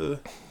 tatsächlich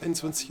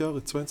 21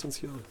 Jahre,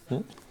 22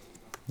 Jahre.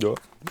 Ja.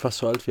 Fast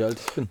so alt, wie alt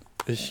ich bin.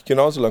 Ich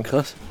genauso lang.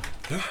 Krass.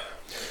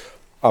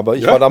 Aber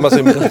ich war damals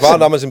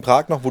in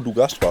Prag noch, wo du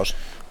Gast warst.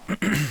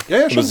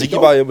 Ja, Und Siggi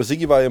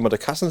war ja immer der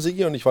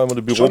Kassen-Siggi und ich war immer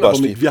der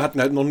Bürobasti. Wir hatten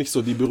halt noch nicht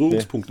so die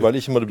Berührungspunkte. Weil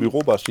ich immer der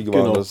Bürobasti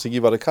war und der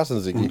Siggi war der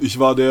Kassen-Siggi. Und ich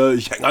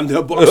hänge an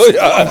der Box.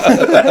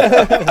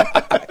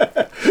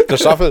 Der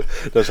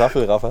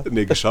Schaffel-Raffer.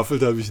 Nee,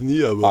 geschaffelt habe ich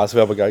nie, aber... Es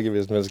wäre aber geil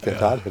gewesen, wenn du es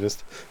getan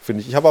hättest.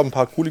 Finde ich. Ich habe auch ein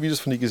paar coole Videos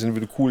von dir gesehen,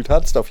 wie du cool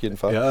tanzt, auf jeden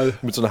Fall. Ja.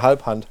 Mit so einer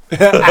Halbhand.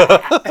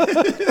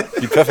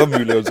 Die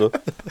Pfeffermühle und so.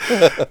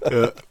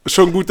 Ja,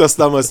 schon gut, dass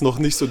damals noch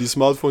nicht so die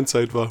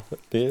Smartphone-Zeit war.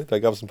 Nee, da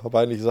gab es ein paar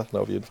peinliche Sachen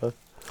auf jeden Fall.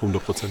 100%.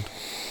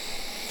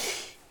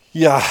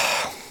 Ja,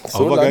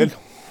 so aber lang, geil.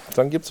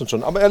 Dann gibt es uns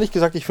schon. Aber ehrlich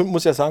gesagt,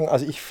 muss ja sagen,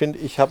 also ich finde,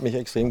 ich habe mich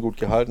extrem gut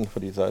gehalten für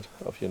die Zeit,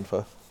 auf jeden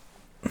Fall.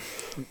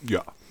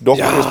 Ja. Doch,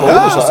 Ja, jetzt mal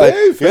ohne Scheiß.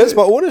 safe, Ja, jetzt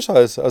mal ohne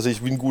Scheiß. Also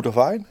ich bin ein guter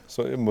Verein.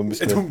 So immer ein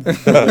bisschen.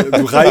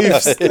 Du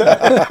reifst.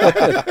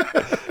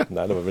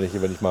 Nein, aber wenn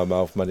ich mal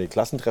auf meine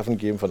Klassentreffen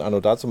gehe, von anno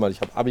dazu mal,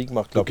 ich habe Abi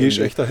gemacht, Du glaube gehst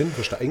echt dahin,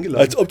 wirst du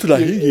eingeladen. Als ob du da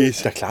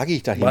hingehst. Da klage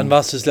ich dahin. Wann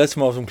warst du das letzte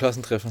Mal auf so einem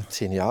Klassentreffen?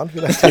 10 Jahren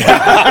vielleicht?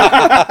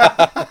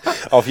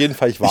 Auf jeden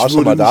Fall, ich war Ich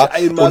schon mal wurde da. nicht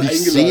einmal Und ich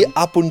eingeladen. sehe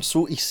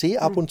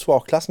ab und zu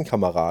auch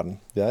Klassenkameraden.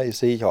 Ja, ich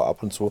sehe auch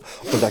ab und zu.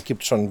 Und da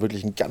gibt es schon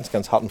wirklich einen ganz,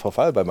 ganz harten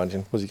Verfall bei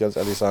manchen, muss ich ganz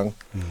ehrlich sagen.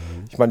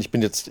 Ich meine, ich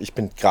bin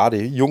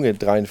gerade junge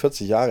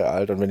 43 Jahre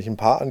alt und wenn ich ein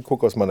paar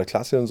angucke aus meiner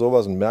Klasse und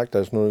sowas und merke,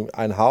 da ist nur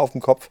ein Haar auf dem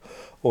Kopf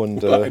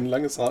und ein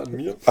langes Haar an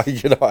mir.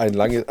 genau, ein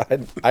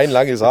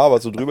langes Haar,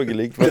 was so drüber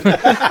gelegt wird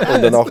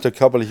und dann auch der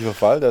körperliche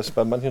Verfall, der ist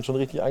bei manchen schon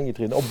richtig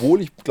eingetreten.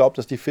 Obwohl ich glaube,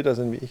 dass die fitter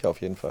sind wie ich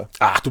auf jeden Fall.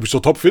 Ach, du bist doch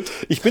topfit.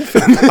 Ich bin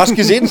fit. Hast du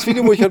gesehen, das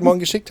Video, wo ich heute Morgen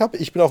geschickt habe?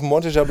 Ich bin auf dem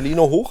Monte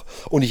Giabellino hoch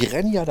und ich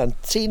renne ja dann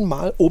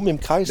 10-mal oben im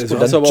Kreis. Das und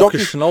hast dann du aber auch jogge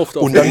geschnauft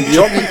auf und dann dem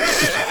jogge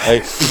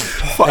ich.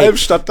 Vor allem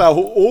statt da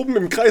oben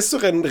im Kreis zu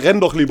rennen, renn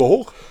doch lieber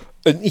hoch.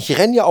 Ich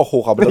renne ja auch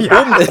hoch, aber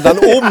dann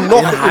oben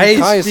noch im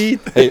Kreis.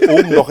 Hey,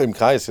 oben noch im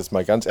Kreis, jetzt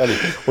mal ganz ehrlich.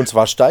 Und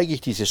zwar steige ich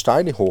diese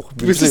Steine hoch.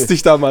 Du müsstest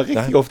dich da mal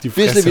richtig auf die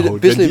Fresse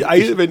hauen. Weißt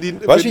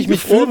du, wie ich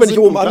mich fühle, wenn ich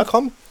oben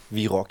ankomme?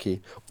 Wie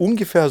Rocky.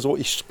 Ungefähr so,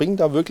 ich springe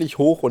da wirklich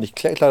hoch und ich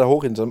kletter da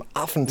hoch in so einem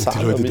Affenzahn.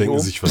 Die Leute denken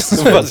sich, was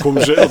ist das für ein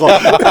komischer Irrer?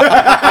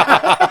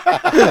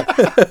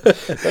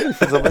 Ich finde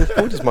es aber echt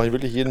gut, das mache ich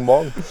wirklich jeden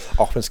Morgen.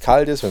 Auch wenn es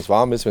kalt ist, wenn es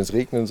warm ist, wenn es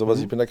regnet und sowas,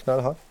 ich bin da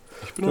knallhart.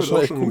 Ich bin heute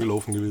auch schon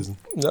rumgelaufen gewesen.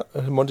 Ja,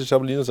 Monte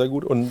Giabellino ist sehr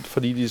gut. Und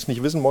für die, die es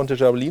nicht wissen, Monte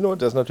Giabellino,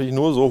 der ist natürlich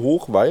nur so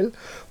hoch, weil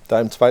da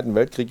im Zweiten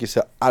Weltkrieg ist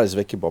ja alles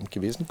weggebombt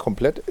gewesen,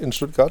 komplett in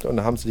Stuttgart. Und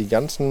da haben sie die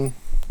ganzen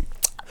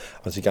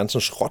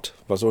Schrott,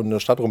 was so in der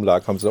Stadt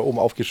rumlag, haben sie da oben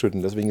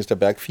aufgeschüttet. Deswegen ist der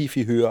Berg viel,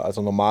 viel höher, als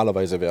er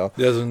normalerweise wäre.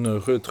 Ja, so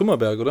ein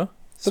Trümmerberg, oder?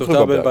 Der Ist doch da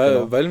Trümmerberg, bei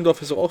genau. Weilendorf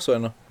ist doch auch so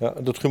einer. Ja,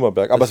 der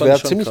Trümmerberg. Aber es fand wäre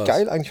ich schon ziemlich krass.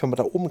 geil eigentlich, wenn man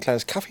da oben ein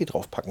kleines Kaffee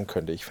draufpacken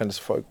könnte. Ich fände es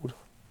voll gut.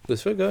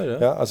 Das wäre geil, ja.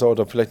 Ja, also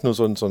oder vielleicht nur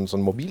so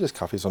ein mobiles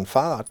Kaffee, so ein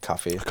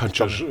Fahrradkaffee. Kannst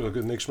ja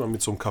nächstes Mal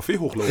mit so einem Kaffee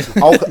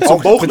hochlaufen. Auch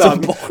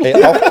Bauchladen.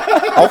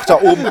 Auch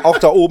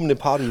da oben eine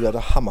Party wäre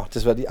der Hammer.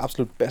 Das wäre die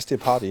absolut beste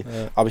Party.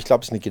 Ja. Aber ich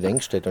glaube, es ist eine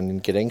Gedenkstätte und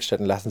in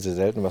Gedenkstätten lassen sie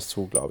selten was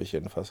zu, glaube ich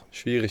jedenfalls.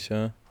 Schwierig,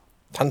 ja.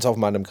 Tanz auf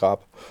meinem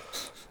Grab.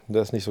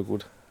 Das ist nicht so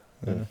gut.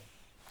 Ja.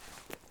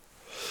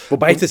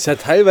 Wobei ich das ja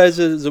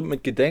teilweise so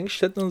mit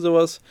Gedenkstätten und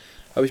sowas,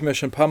 habe ich mir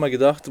schon ein paar Mal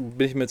gedacht,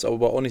 bin ich mir jetzt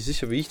aber auch nicht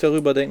sicher, wie ich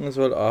darüber denken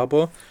soll,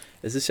 aber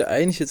es ist ja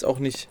eigentlich jetzt auch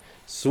nicht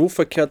so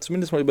verkehrt,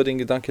 zumindest mal über den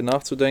Gedanke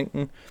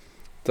nachzudenken,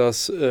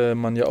 dass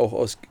man ja auch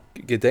aus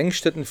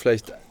Gedenkstätten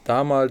vielleicht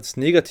damals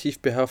negativ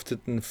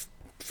behafteten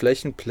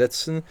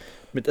Flächenplätzen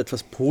mit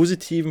etwas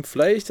Positivem,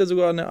 vielleicht ja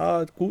sogar eine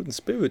Art guten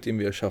Spirit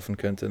irgendwie erschaffen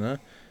könnte, ne?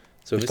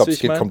 So, ich glaube, es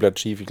geht komplett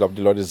schief. Ich glaube,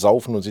 die Leute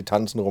saufen und sie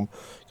tanzen rum.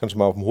 Kannst du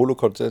mal auf dem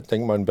Holocaust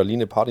denken, mal in Berlin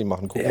eine Party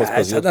machen, gucken, was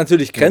passiert. Es hat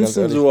natürlich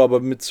Grenzen so,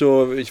 aber mit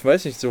so, ich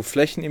weiß nicht, so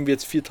Flächen irgendwie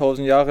jetzt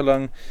 4000 Jahre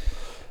lang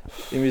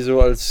irgendwie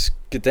so als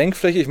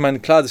Gedenkfläche. Ich meine,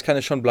 klar, das kann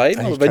ja schon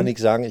bleiben. Ich kann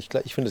nichts sagen, ich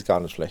finde es gar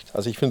nicht schlecht.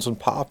 Also ich finde so ein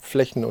paar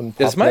Flächen und ein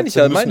paar das meine ich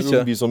ja, müssen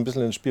irgendwie so ein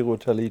bisschen in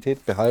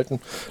Spiritualität behalten.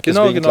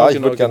 Genau, Deswegen, klar,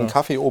 ich würde gerne genau. einen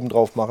Kaffee oben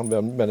drauf machen,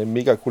 wäre eine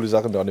mega coole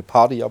Sache, wäre eine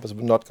Party, aber es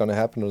wird not gonna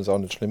happen und ist auch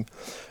nicht schlimm.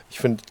 Ich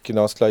finde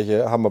genau das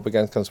Gleiche, haben wir bei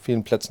ganz, ganz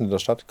vielen Plätzen in der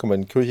Stadt. Guck mal,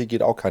 in die Kirche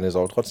geht auch keine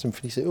Sau. Trotzdem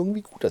finde ich sie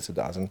irgendwie gut, dass sie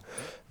da sind.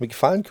 Mir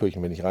gefallen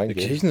Kirchen, wenn ich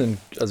reingehe. Kirchen sind,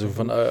 also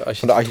von der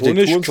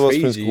Architektur und sowas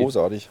finde ich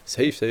großartig.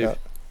 Safe. Ja.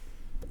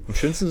 Am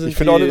schönsten sind Ich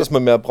finde auch nicht, dass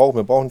man mehr braucht.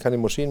 Wir brauchen keine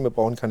Moscheen, wir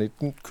brauchen keine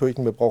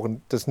Kirchen, wir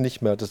brauchen das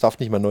nicht mehr. Das darf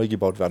nicht mehr neu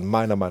gebaut werden,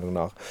 meiner Meinung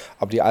nach.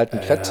 Aber die alten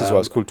Plätze so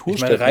als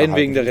Kulturstätten. Ich meine, rein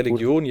wegen der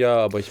Religion, ja,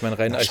 aber ich meine,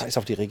 rein Scheiß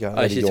auf die Religion.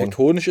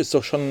 architektonisch ist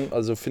doch schon,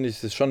 also finde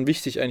ich es schon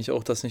wichtig eigentlich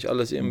auch, dass nicht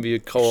alles irgendwie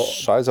grau.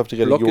 Scheiß auf die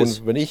Religion.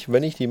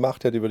 Wenn ich die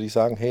Macht hätte, würde ich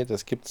sagen, hey,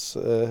 das gibt's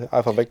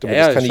einfach weg.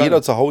 Das kann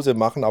jeder zu Hause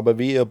machen, aber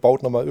ihr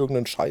baut nochmal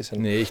irgendeinen Scheiß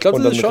hin. Nee, ich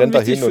glaube, das ist schon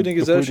wichtig für die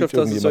Gesellschaft,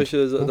 dass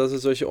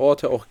es solche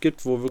Orte auch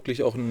gibt, wo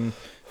wirklich auch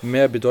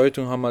mehr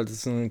Bedeutung haben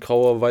als ein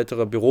grauer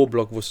weiterer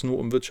Büroblock, wo es nur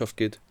um Wirtschaft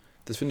geht.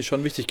 Das finde ich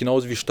schon wichtig,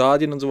 genauso wie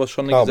Stadien und sowas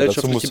schon eine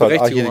gesellschaftliche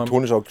Berechtigung halt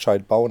architektonisch auch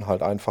gescheit bauen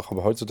halt einfach,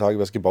 aber heutzutage,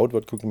 was gebaut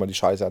wird, gucken wir mal die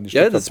Scheiße an, die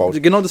Stadt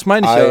baut. Genau, das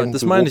meine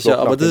ich ja,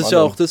 aber das ist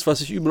ja auch das,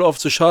 was ich übel oft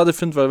so schade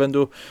finde, weil wenn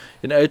du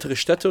in ältere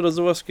Städte oder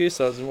sowas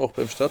gehst, da sind wir auch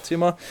beim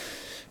Stadtthema,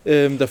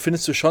 da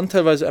findest du schon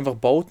teilweise einfach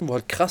Bauten, wo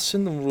halt krass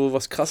sind und wo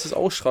was Krasses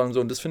ausstrahlen und so.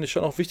 Und das finde ich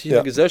schon auch wichtig in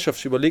der Gesellschaft.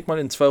 Ich überleg mal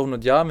in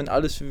 200 Jahren, wenn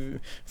alles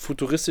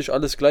futuristisch,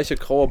 alles gleiche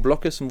grauer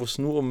Block ist und wo es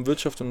nur um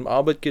Wirtschaft und um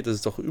Arbeit geht, das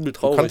ist doch übel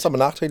traurig. Du kannst aber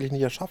nachträglich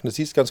nicht erschaffen. Das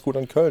siehst du ganz gut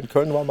an Köln.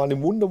 Köln war mal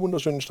eine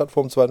wunderschöne Stadt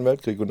vor dem Zweiten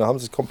Weltkrieg und da haben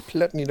sie es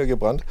komplett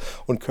niedergebrannt.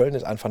 Und Köln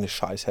ist einfach eine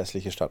scheiß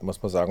hässliche Stadt,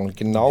 muss man sagen. Und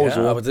genauso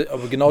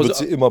wird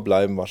sie immer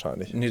bleiben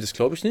wahrscheinlich. Nee, das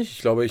glaube ich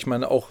nicht. Ich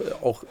meine auch,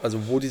 also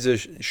wo diese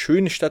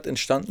schöne Stadt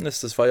entstanden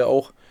ist, das war ja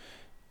auch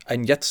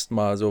ein Jetzt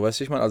mal so, weißt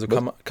du, ich meine, also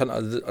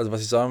also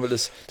was ich sagen will,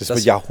 ist, das wird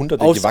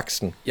Jahrhunderte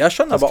gewachsen. Ja,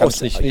 schon, das aber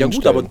kannst nicht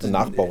aber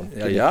nachbauen.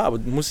 Ja, aber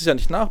du musst es ja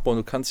nicht nachbauen.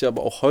 Du kannst ja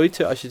aber auch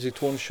heute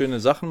architektonisch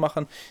schöne Sachen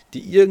machen, die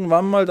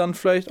irgendwann mal dann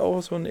vielleicht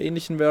auch so einen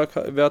ähnlichen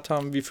Wert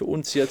haben wie für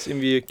uns jetzt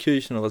irgendwie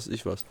Kirchen oder was weiß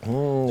ich was.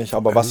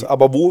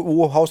 Aber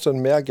wo haust du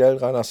denn mehr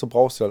Geld rein, als du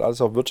brauchst? Du halt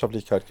alles auf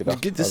Wirtschaftlichkeit gedacht.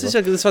 Das ist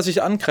ja das, was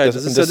ich ankreide.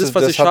 Das ist ja das,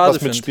 was ich schade finde. Das hat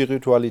was mit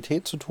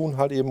Spiritualität zu tun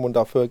halt eben und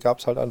dafür gab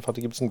es halt einfach,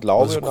 da gibt es einen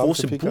Glaube. Also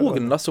große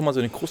Burgen, lass doch mal so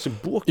eine große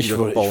Burg Ich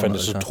fände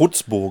so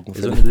Trutzburgen.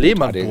 So eine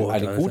Lehmannburg.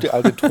 Eine gute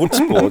alte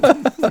Trutzburg.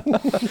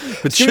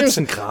 Mit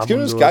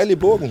Schützengraben. Es gibt geile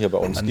Burgen hier bei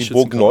uns. Die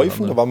Burg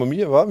Neufen, da waren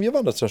wir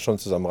waren das ja schon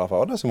zusammen, Rafa,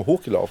 oder? Da sind wir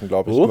hochgelaufen,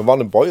 glaube ich. Wir waren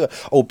in Beuren.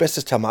 Oh,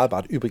 bestes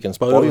Thermalbad übrigens.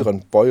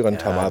 Beuren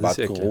Thermalbad.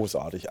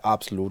 Großartig.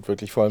 Absolut,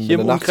 wirklich. Vor allem hier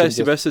im Umkreis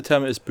die beste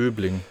Therme ist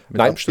Böbling.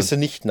 Nein, bist du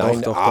nicht.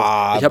 Nein. Doch.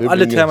 Ich habe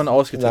alle Thermen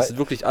ausgetestet.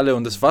 Wirklich alle.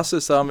 Und das Wasser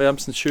ist da, wir haben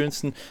es den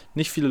schönsten.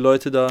 Nicht viele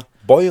Leute da.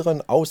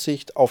 Beuren,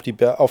 Aussicht auf die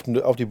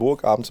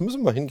Burg abends. Da müssen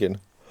wir mal hingehen.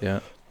 Ja.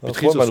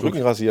 Ich wollte meinen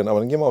Rücken rasieren, aber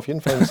dann gehen wir auf jeden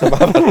Fall ins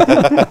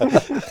Thermalbad.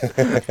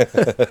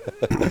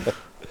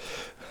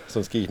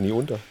 Sonst gehe ich nie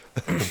unter.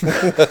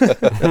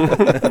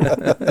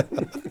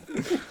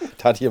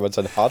 Da hat jemand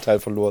sein Haarteil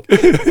verloren.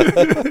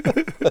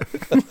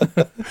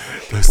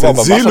 Das ist ein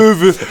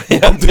Seelöwe. Wo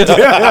kommt der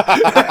her?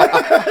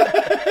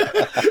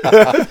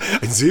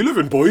 Ein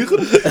Seelöwe in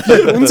Beuren?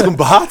 Hier in unserem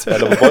Bad? Ja,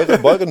 aber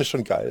Beuren ist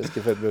schon geil. Das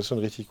gefällt mir schon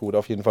richtig gut.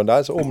 Auf jeden Fall. Da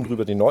ist oben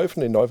drüber die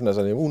Neufen. In Neufen ist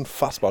eine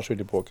unfassbar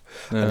schöne Burg.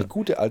 Ja. Eine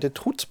gute alte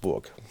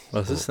Trutzburg.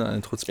 Was ist denn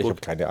eine Trutzburg? Ich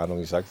habe keine Ahnung.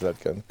 Ich sage es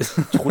halt gern.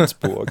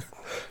 Trutzburg.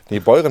 Nee,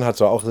 Beuren hat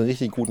so auch einen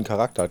richtig guten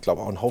Charakter. Hat,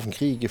 glaube ich, auch einen Haufen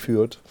Kriege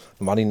geführt.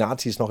 Dann waren die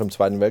Nazis noch im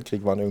Zweiten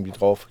Weltkrieg, waren irgendwie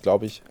drauf,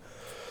 glaube ich.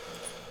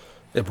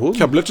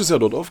 Ich habe letztes Jahr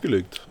dort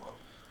aufgelegt.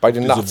 Bei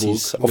den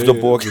Nazis, auf der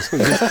Burg. Nicht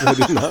bei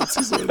den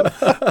Nazis,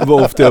 aber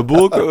auf der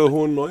Burg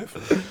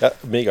Hohenneufen. Ja,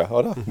 mega,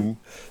 oder?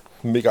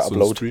 Mega so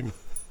Upload. Stream.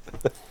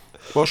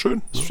 War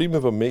schön. Stream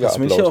über mega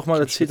Upload. Hast du mir ja auch mal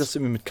erzählt, dass du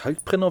irgendwie mit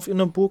Kalkbrenner auf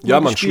irgendeiner Burg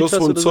Ja, man, Schloss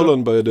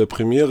Hohenzollern bei der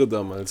Premiere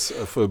damals,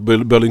 für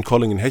Berlin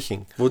Calling in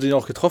Heching. Wo du ihn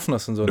auch getroffen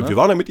hast und so, ne? Wir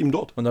waren ja mit ihm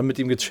dort. Und dann mit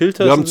ihm gechillt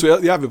hast?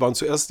 Wir waren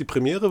zuerst, die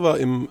Premiere war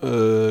im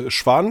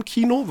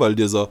Schwanenkino, weil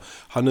dieser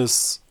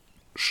Hannes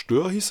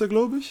Stör hieß er,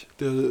 glaube ich,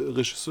 der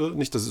Regisseur.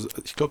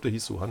 Ich glaube, der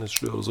hieß so Hannes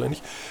Stör oder so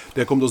ähnlich.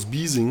 Der kommt aus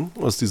Biesing,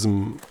 aus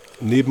diesem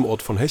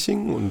Nebenort von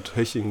Heching. Und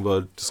Heching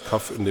war das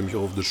Kaff, in dem ich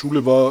auch auf der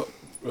Schule war,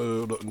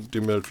 oder in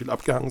dem wir halt viel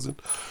abgehangen sind.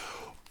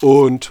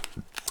 Und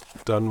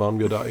dann waren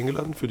wir da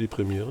eingeladen für die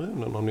Premiere.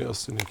 Und dann waren wir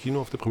erst in dem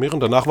Kino auf der Premiere. Und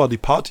danach war die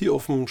Party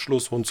auf dem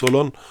Schloss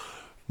Hohenzollern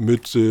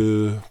mit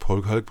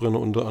Paul Kalkbrenner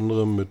unter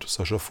anderem, mit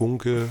Sascha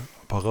Funke,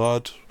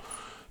 Apparat,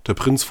 der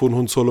Prinz von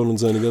Hohenzollern und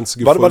seine ganze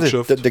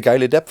Gefolgschaft. Warte, der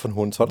geile Depp von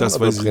Hohenzollern? Das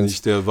weiß ich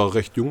nicht, der war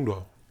recht jung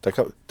da.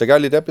 Der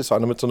geile Depp ist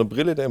einer mit so einer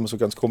Brille, der immer so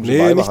ganz komische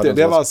Weiber hat.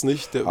 Der war es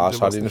nicht.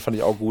 Schade, den fand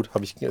ich auch gut.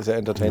 Habe ich sehr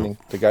entertaining.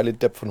 Ja. Der geile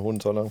Depp von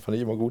Hohenzollern fand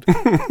ich immer gut.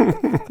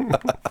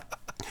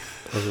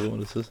 Also,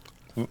 das ist.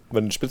 Wenn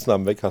du den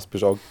Spitznamen weg hast,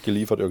 bist du auch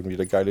geliefert irgendwie.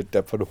 Der geile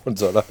Depp von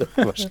Hohenzollern.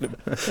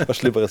 Was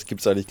Schlimmeres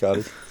gibt es eigentlich gar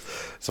nicht.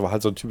 Das war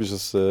halt so ein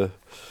typisches...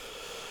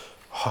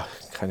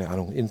 keine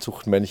Ahnung,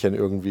 Inzuchtmännchen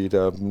irgendwie,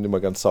 der nicht mehr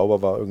ganz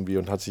sauber war irgendwie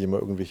und hat sich immer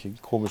irgendwelche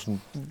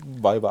komischen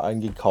Weiber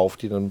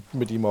eingekauft, die dann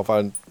mit ihm auf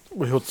allen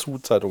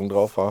Hör-zu-Zeitungen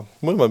drauf war.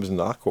 Muss mal ein bisschen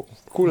nachgucken.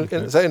 Cool,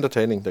 sehr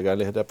entertaining, der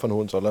geile Depp von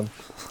Hohenzollern.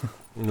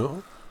 Ja.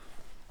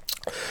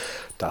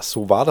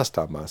 So war das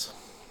damals.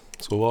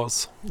 So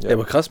war's. Ja,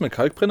 aber krass, mit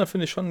Kalkbrenner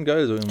finde ich schon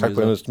geil. So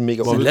Kalkbrenner ist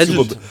mega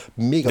überbewertet.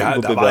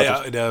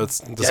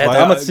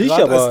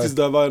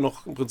 Da war ja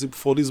noch im Prinzip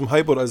vor diesem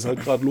Hype oder als es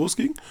halt gerade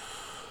losging.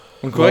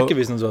 Und korrekt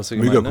gewesen, so hast du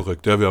gemeint, mega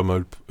korrekt, ja, wir haben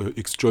halt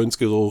X-Joints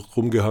geraucht,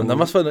 rumgehangen. Und dann,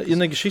 was war da in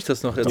der Geschichte,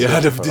 das noch erzählt?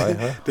 Ja,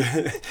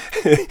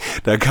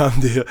 da kam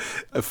der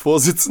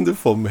Vorsitzende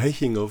vom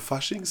Hechinger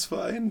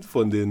Faschingsverein,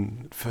 von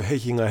den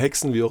Hechinger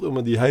Hexen, wie auch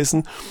immer die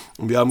heißen.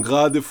 Und wir haben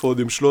gerade vor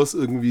dem Schloss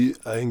irgendwie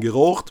einen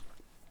geraucht,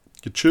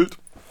 gechillt.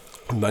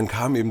 Und dann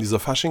kam eben dieser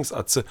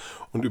Faschingsatze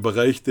und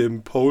überreicht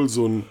dem Paul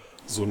so ein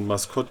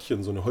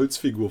Maskottchen, so eine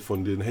Holzfigur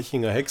von den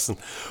Hechinger Hexen.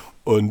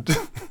 Und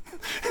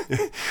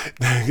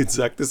dann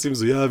sagt es ihm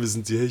so, ja, wir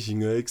sind die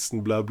Hechinger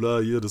Hexen, bla bla,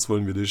 hier, das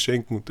wollen wir dir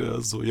schenken. Und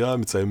der so, ja,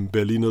 mit seinem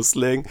Berliner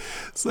Slang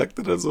sagt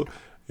er dann so,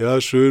 ja,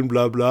 schön,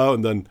 bla bla.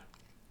 Und dann,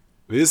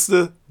 weißt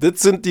du, das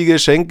sind die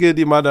Geschenke,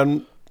 die man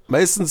dann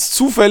meistens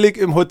zufällig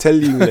im Hotel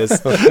liegen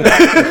lässt.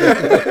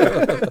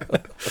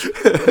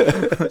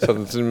 Das hat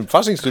uns im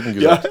Faschingstypen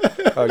gesagt.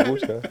 Ja.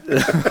 Gut,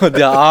 ja.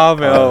 Der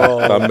Arme,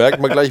 ja. Da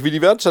merkt man gleich, wie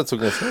die Wertschätzung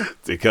ist. Ne?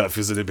 Digga,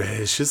 für so eine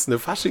beschissene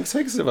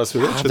Faschingshexe, was für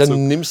Ja, Wertschätzung.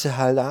 dann nimmst du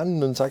halt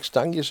an und sagst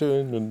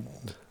Dankeschön. Und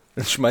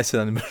Dann schmeißt du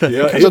dann in den Müll.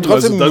 Ja, kannst du eben,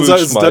 trotzdem also Müll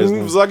dann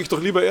schmeißen. sage ich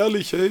doch lieber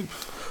ehrlich, hey,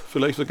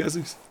 vielleicht vergesse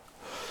ich's.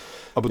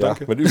 Aber ja,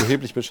 danke. wenn du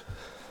überheblich bist.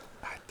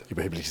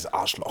 Überhebliches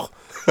Arschloch.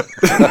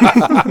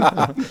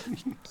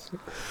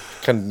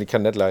 kann nicht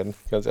leiden,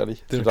 ganz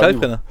ehrlich. Den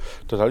Kaltbrenner.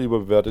 Total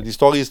überbewertet. Die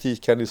Storys, die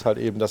ich kenne, ist halt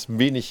eben, dass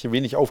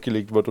wenig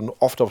aufgelegt wird und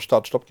oft auf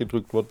Start-Stopp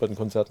gedrückt wird bei den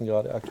Konzerten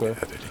gerade aktuell.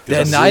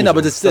 Nein,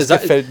 aber das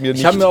gefällt mir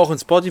nicht. Ich habe mir auch einen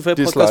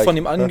Spotify-Podcast Dislike, von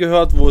ihm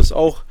angehört, wo er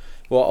auch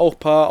ein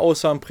paar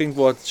Aussagen bringt,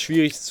 wo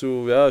schwierig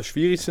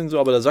sind, so,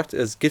 aber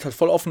es geht halt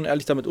voll offen und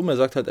ehrlich damit um. Er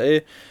sagt halt,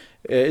 ey,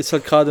 er ist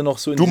halt gerade noch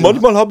so in Du,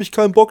 manchmal habe ich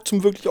keinen Bock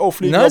zum wirklich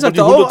auflegen, Nein, aber sagt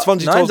die er auch.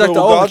 120.000 Nein, sagt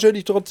er Euro auch. Gage hätte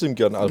ich trotzdem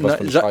gern. Also was für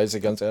eine Nein, Scheiße,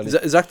 ganz ehrlich.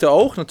 Sagt er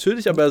auch,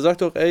 natürlich, aber er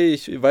sagt auch, ey,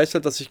 ich weiß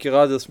halt, dass ich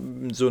gerade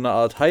so eine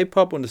Art Hype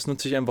habe und das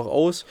nutze ich einfach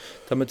aus,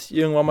 damit ich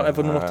irgendwann mal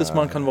einfach nur noch das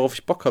machen kann, worauf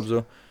ich Bock habe.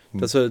 So.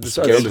 Das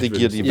Geld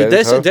regiert die ja,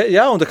 Welt.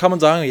 ja, und da kann man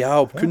sagen, ja,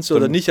 ob Künstler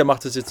oder nicht, er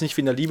macht das jetzt nicht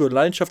wie in der Liebe und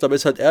Leidenschaft, aber er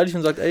ist halt ehrlich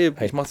und sagt, ey,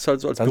 ich mache es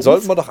halt so als Dann Beruf.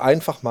 sollten wir doch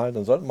einfach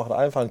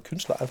einen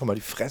Künstler einfach mal die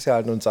Fresse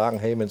halten und sagen,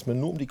 hey, wenn es mir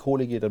nur um die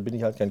Kohle geht, dann bin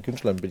ich halt kein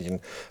Künstler, dann bin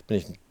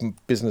ich ein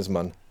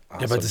Businessmann.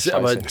 Ja, aber das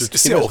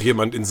ist ja auch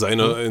jemand in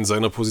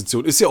seiner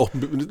Position. Ist ja auch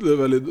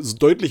mittlerweile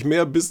deutlich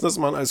mehr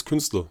Businessman als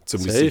Künstler,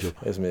 ziemlich Safe. sicher.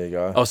 Ist mir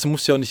egal. Außerdem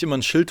musst du ja auch nicht immer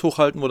ein Schild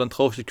hochhalten, wo dann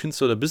drauf steht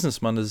Künstler oder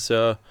Businessmann, das ist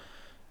ja...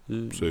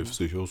 Safe,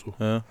 sicher so.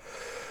 Ja.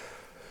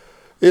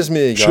 Ist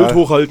mir egal. Schild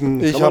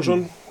hochhalten, Ich kann man hab-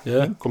 schon.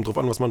 Ja. Kommt drauf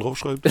an, was man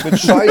draufschreibt. Mit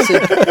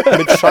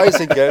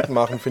Scheiße Geld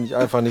machen finde ich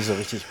einfach nicht so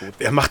richtig gut.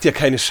 Er macht ja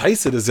keine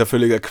Scheiße, das ist ja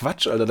völliger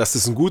Quatsch, Alter. Dass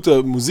das ein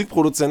guter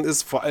Musikproduzent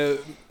ist, vor allem,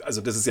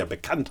 also das ist ja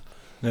bekannt.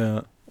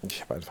 Ja.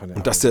 Ich habe einfach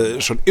Und dass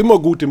der schon immer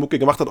gute Mucke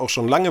gemacht hat, auch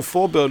schon lange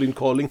vor Berlin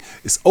Calling,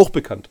 ist auch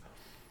bekannt.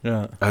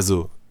 Ja.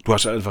 Also, du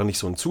hast einfach nicht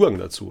so einen Zugang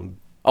dazu. Und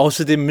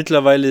Außerdem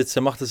mittlerweile jetzt,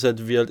 der macht das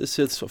seit, wie alt ist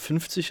er jetzt?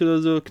 50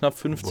 oder so? Knapp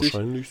 50?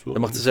 wahrscheinlich so.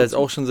 Der macht das ja jetzt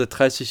auch schon seit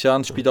 30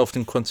 Jahren, spielt auf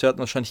den Konzerten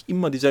wahrscheinlich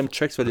immer dieselben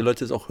Tracks, weil die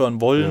Leute das auch hören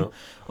wollen. Ja.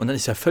 Und dann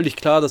ist ja völlig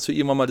klar, dass du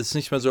irgendwann mal das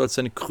nicht mehr so als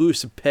deine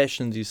größte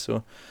Passion siehst.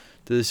 So.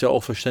 Das ist ja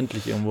auch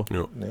verständlich irgendwo.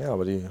 Ja. Naja,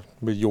 aber die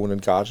Millionen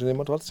Gage nehmen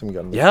wir trotzdem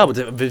gerne. Ja, aber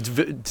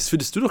das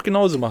würdest du doch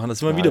genauso machen. Das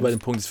sind wir Nein. wieder bei dem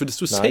Punkt. Das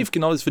würdest du Nein. safe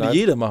genau, das würde Nein.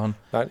 jeder machen.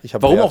 Nein, ich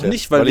habe Warum Werte, auch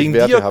nicht? Weil ich wegen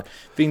Werte dir, hab.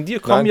 wegen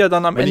dir kommen Nein, ja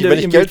dann am wenn Ende... ich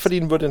irgendwie- Geld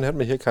verdienen würde, dann hätten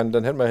wir hier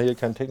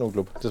keinen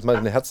Techno-Club. Das ist mal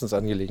eine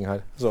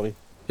Herzensangelegenheit. Sorry.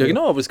 Ja,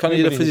 genau, aber das kann Nee,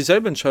 jeder will ich für sich nicht.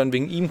 selber entscheiden.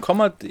 Wegen ihm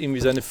kommen halt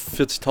irgendwie seine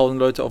 40.000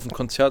 Leute auf ein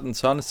Konzert, ein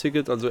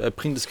Zahnesticket, also er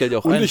bringt das Geld ja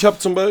auch Und ein. ich habe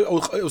zum Beispiel,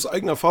 auch aus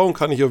eigener Erfahrung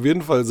kann ich auf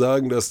jeden Fall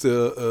sagen, dass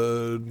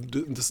der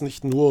das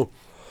nicht nur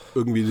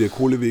irgendwie der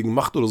Kohle wegen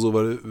macht oder so,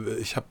 weil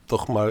ich habe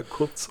doch mal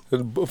kurz...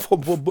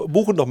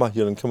 Buchen doch mal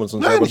hier, dann können wir uns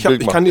Nein, selber ein ich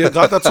Bild kann dir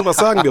gerade dazu was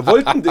sagen. Wir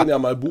wollten den ja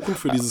mal buchen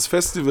für dieses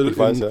Festival Ich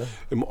weiß, ja.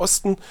 im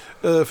Osten,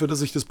 für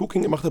das ich das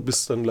Booking gemacht habe,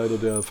 bis dann leider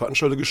der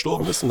Veranstalter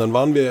gestorben ist. Und dann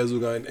waren wir ja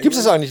sogar in England. Gibt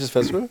es eigentlich das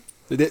Festival?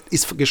 Der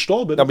ist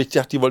gestorben. Aber ich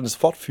dachte, die wollten es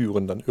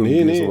fortführen dann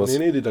irgendwie sowas.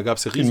 Nee, da gab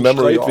es ja In riesen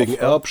Memory Streit of, wegen ja.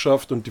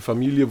 Erbschaft und die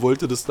Familie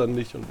wollte das dann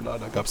nicht und bla,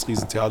 da gab es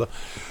riesen Theater.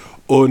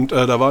 Und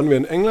da waren wir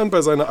in England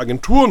bei seiner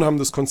Agentur und haben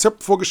das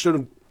Konzept vorgestellt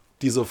und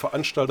dieser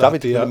Veranstalter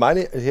David,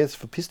 hatte jetzt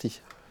verpiss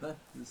dich.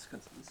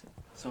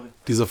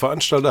 Dieser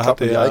Veranstalter Klapp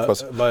mir die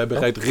Eikos. war ja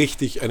bereit,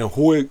 richtig eine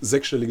hohe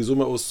sechsstellige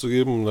Summe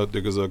auszugeben. Und hat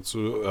der gesagt,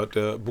 so, hat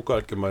der Booker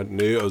halt gemeint,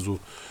 nee, also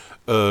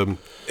er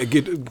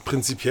geht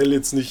prinzipiell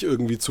jetzt nicht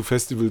irgendwie zu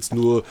Festivals,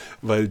 nur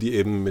weil die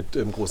eben mit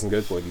großen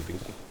Geldbeutel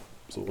winken.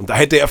 So, und da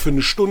hätte er für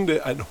eine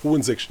Stunde einen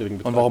hohen sechsstelligen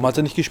Betrag. Und warum hat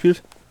er nicht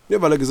gespielt?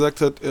 Ja, weil er gesagt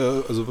hat,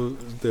 also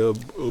der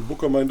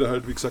Booker meinte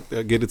halt, wie gesagt,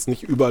 er geht jetzt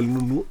nicht überall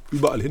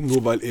hin,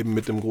 nur weil eben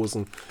mit dem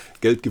großen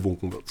Geld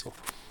gewunken wird. So.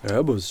 Ja,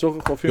 aber es ist doch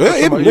auf jeden Ja, Fall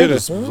schon eben, mal Ehre.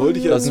 das sollte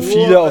ich Da jetzt sind nur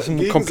viele aus dem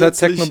komplett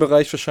gegensätzlich-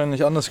 Techno-Bereich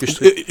wahrscheinlich anders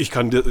gestrickt. Ich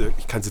kann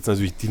jetzt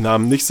natürlich die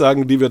Namen nicht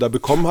sagen, die wir da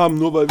bekommen haben,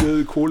 nur weil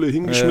wir Kohle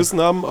hingeschmissen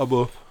haben,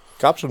 aber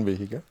Gab schon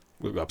welche, gell?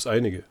 da gab es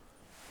einige.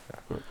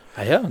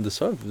 Ah ja,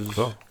 deshalb.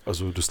 Klar.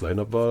 Also das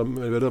Line-Up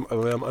wäre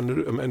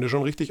am Ende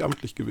schon richtig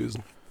amtlich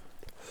gewesen.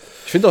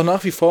 Ich finde auch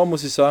nach wie vor,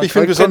 muss ich sagen, Ich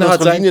finde, wir sollten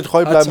unserer Linie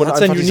treu bleiben und hat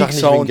seinen einfach die Sachen Unique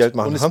nicht wegen Sound Geld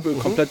machen, und ist ha?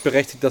 komplett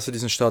berechtigt, dass er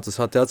diesen Status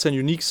hat. Der hat seinen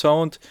Unique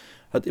Sound,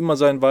 hat immer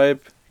seinen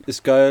Vibe,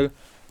 ist geil,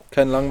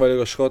 kein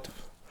langweiliger Schrott.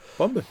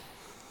 Bombe.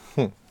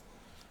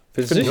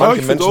 Ich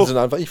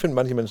finde,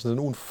 manche Menschen sind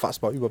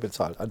unfassbar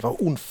überbezahlt. Einfach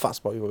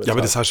unfassbar überbezahlt. Ja,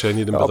 aber das hast du ja in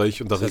jedem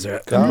Bereich. Und das ist ja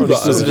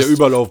ja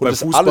überall auch bei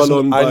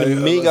Fußballern,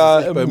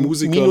 bei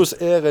Musikern,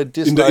 Minus-Ehre,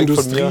 in der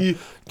Industrie,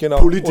 genau.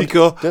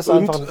 Politiker. Das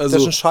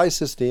ist ein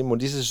Scheißsystem und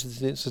dieses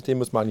System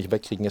muss man eigentlich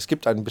wegkriegen. Es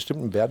gibt einen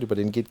bestimmten Wert, über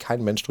den geht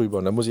kein Mensch drüber.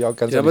 Und da muss ich auch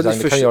ganz ehrlich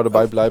sagen, da kann ich auch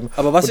dabei bleiben.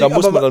 Aber da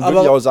muss man dann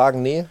wirklich auch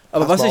sagen, nee,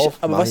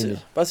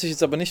 was ich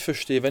jetzt aber nicht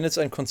verstehe, wenn jetzt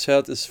ein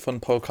Konzert ist von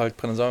Paul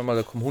Kalkbrenner, sagen wir mal,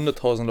 da kommen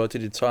 100.000 Leute,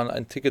 die zahlen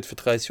ein Ticket für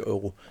 30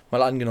 Euro.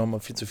 Mal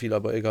angenommen, viel zu viel,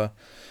 aber egal.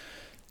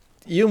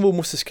 Irgendwo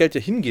muss das Geld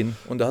ja hingehen.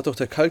 Und da hat doch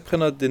der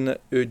Kalkbrenner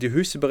die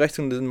höchste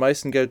Berechtigung, den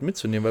meisten Geld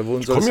mitzunehmen. Weil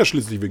wohin ich komme ja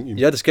schließlich wegen ihm.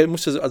 Ja, das Geld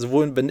muss ja, also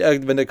wenn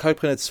der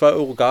Kalkbrenner jetzt 2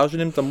 Euro Gage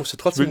nimmt, dann muss er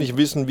trotzdem... Ich will nicht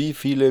wissen, wie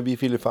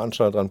viele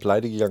Veranstalter dran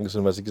pleite gegangen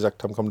sind, weil sie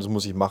gesagt haben, komm, das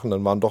muss ich machen.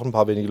 Dann waren doch ein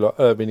paar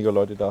weniger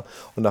Leute da.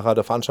 Und nachher hat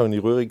der Veranstalter in die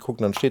Röhre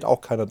geguckt und dann steht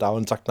auch keiner da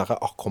und sagt nachher,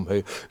 ach komm,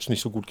 hey, ist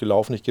nicht so gut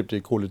gelaufen, ich gebe dir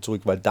die Kohle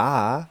zurück. Weil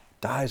da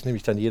ist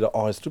nämlich dann jeder,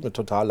 oh, es tut mir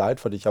total leid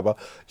für dich, aber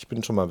ich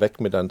bin schon mal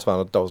weg mit deinen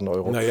 200.000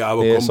 Euro. Naja,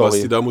 aber komm,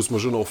 Basti, da muss man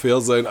schon auch fair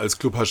sein. Als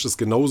Club hast du das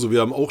genauso.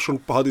 Wir haben auch schon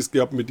Partys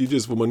gehabt mit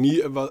DJs, wo man nie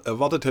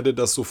erwartet hätte,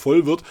 dass so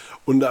voll wird.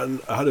 Und dann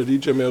hat der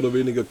DJ mehr oder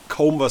weniger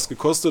kaum was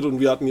gekostet und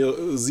wir hatten hier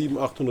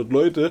 700, 800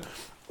 Leute.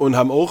 Und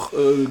haben auch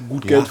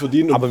gut Geld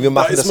verdient. Und aber wir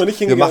machen da ist man nicht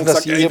hingegangen und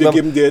sagt, wir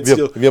geben dir jetzt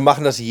hier... Wir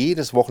machen das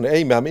jedes Wochenende.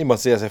 Ey, wir haben immer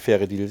sehr, sehr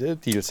faire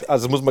Deals.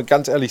 Also muss man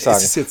ganz ehrlich sagen.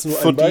 Es ist jetzt nur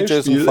für ein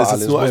Beispiel. DJs und für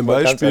alles, nur ein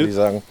Beispiel. Ganz ehrlich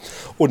sagen.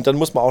 Und dann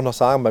muss man auch noch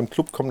sagen, beim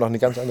Club kommt noch eine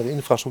ganz andere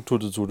Infrastruktur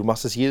dazu. Du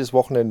machst es jedes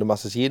Wochenende, du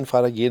machst es jeden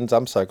Freitag, jeden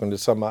Samstag. Und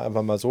jetzt sagen wir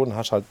einfach mal so, dann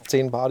hast du halt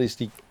 10 Partys,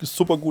 die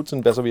super gut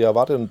sind, besser wie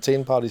erwartet, und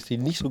 10 Partys, die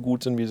nicht so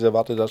gut sind, wie du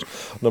erwartet hast.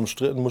 Und dann musst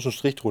du einen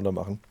Strich drunter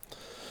machen.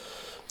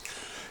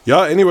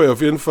 Ja, anyway,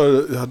 auf jeden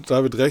Fall hat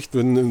David recht,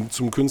 wenn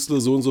zum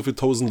Künstler so und so viele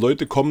 1000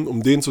 Leute kommen,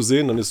 um den zu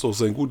sehen, dann ist doch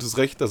sein gutes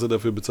Recht, dass er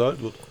dafür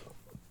bezahlt wird.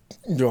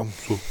 Ja,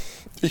 so.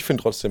 Ich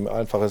finde trotzdem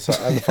einfach, das ist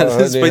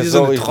bei dir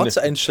so eine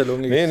Trotzeinstellung.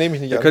 Nee, nehme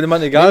ich nicht da an. könnte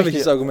man, egal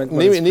welches Argument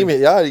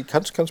ja,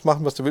 kannst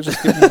machen, was du willst.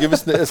 Es gibt einen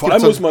gewissen... Vor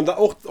allem muss man da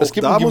auch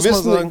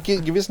einen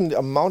gewissen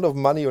Amount of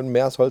Money und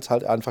mehr soll es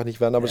halt einfach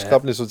nicht werden. Aber ich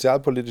glaube, eine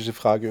sozialpolitische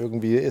Frage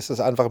irgendwie ist es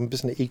einfach ein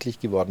bisschen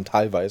eklig geworden,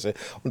 teilweise.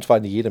 Und zwar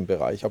in jedem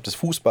Bereich. Ob das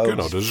Fußball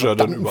genau, das ist ja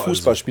dann überall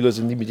Fußballspieler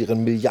sind, die mit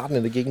ihren Milliarden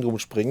in der Gegend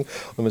rumspringen.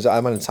 Und wenn sie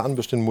einmal einen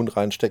Zahnbürste in den Mund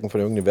reinstecken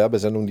von irgendeiner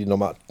Werbesendung, die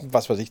nochmal,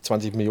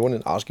 20 Millionen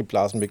in den Arsch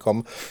geblasen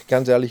bekommen,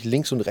 ganz ehrlich,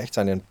 links und rechts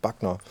einen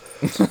Backner.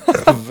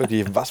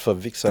 Was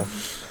für Wichser.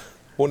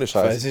 Ohne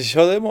Scheiß. Ich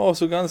höre immer auch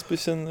so ganz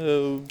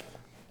bisschen...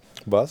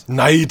 Was?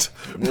 Neid.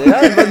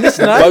 Ja, nicht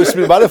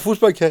Neid. Weil der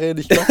Fußballkarriere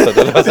nicht gemacht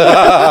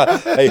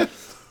hat. Hey,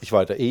 ich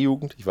war in der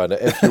E-Jugend, ich war in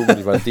der F-Jugend,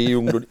 ich war in der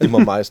D-Jugend und immer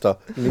Meister.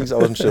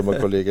 Linksaußenstürmer,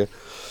 Kollege.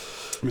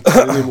 Mit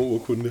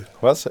Teilnehmerurkunde.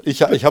 Was?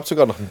 Ich habe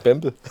sogar noch einen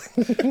Bembel.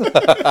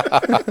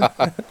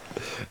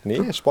 Nee,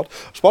 Sport,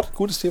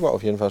 gutes Thema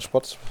auf jeden Fall.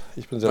 Sport,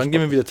 ich bin sehr Wann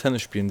gehen wir wieder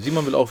Tennis spielen?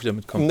 Simon will auch wieder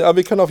mitkommen. Aber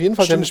wir können auf jeden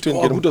Fall Tennis spielen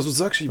gehen. Gut, dass du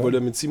sagst, ich wollte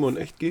ja mit Simon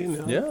echt gehen.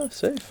 Ja,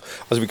 safe.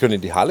 Also wir können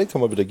in die Halle,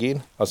 können wir wieder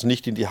gehen. Also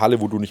nicht in die Halle,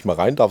 wo du nicht mal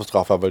rein darfst,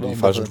 Rafa, weil du die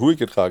falschen Schuhe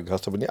getragen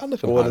hast, aber in die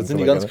anderen Hallen. Da sind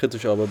die ganz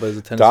kritisch, aber bei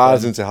so Tennis. Da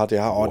sind sie hart,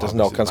 ja. Das sind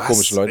auch ganz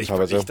komische Leute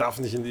teilweise. Ich darf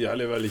nicht in die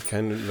Halle, weil ich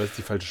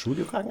die falschen Schuhe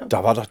getragen habe.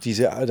 Da war doch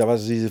diese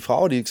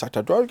Frau, die gesagt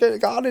hat,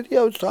 gar nicht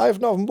hier,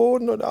 Streifen auf dem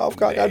Boden und auf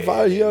gar keinen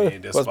Fall hier.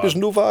 Was bist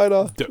denn du für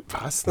einer?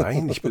 Was?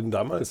 Nein, ich bin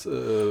damals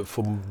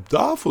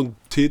von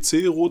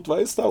TC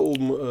Rot-Weiß da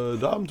oben,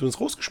 da haben die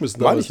uns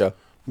rausgeschmissen. Meine ich ja.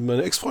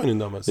 Meine Ex-Freundin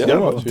damals. Ja,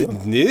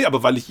 nee,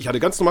 aber weil ich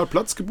hatte ganz normal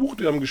Platz gebucht,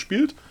 wir haben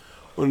gespielt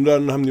und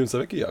dann haben die uns da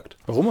weggejagt.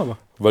 Warum aber?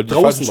 Weil die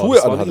draußen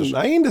Schuhe anhattest.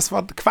 Nein, das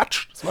war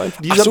Quatsch. Das war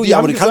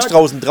aber du kannst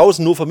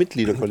draußen nur für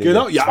Mitglieder, Kollege.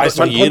 Genau, ja, weiß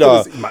man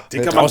jeder.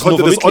 Man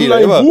konnte das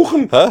online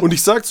buchen. Und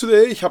ich sag zu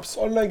dir, ich hab's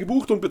online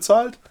gebucht und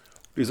bezahlt.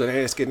 Die sagen,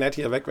 hey, es geht nicht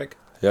hier, weg.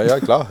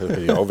 Ja, klar.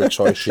 Ja,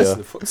 wegscheuch hier.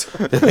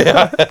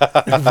 Ja,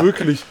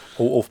 wirklich.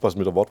 Oh, aufpassen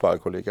mit der Wortwahl,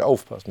 Kollege.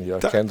 Aufpassen hier.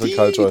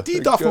 Die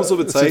darf man so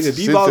bezeichnen.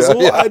 Die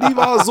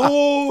war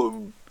so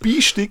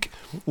biestig.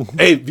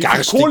 Ey, wie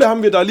viel Kohle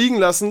haben wir da liegen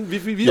lassen?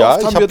 Wie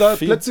oft haben wir da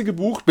Plätze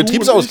gebucht?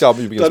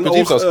 Betriebsausgaben übrigens. Dann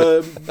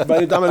auch,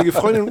 meine damalige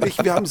Freundin und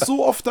ich, wir haben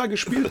so oft da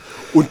gespielt.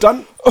 Und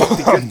dann,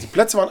 die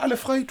Plätze waren alle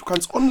frei. Du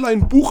kannst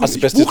online buchen. Also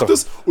ich buche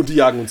das und die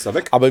jagen uns da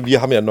weg. Aber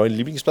wir haben ja einen neuen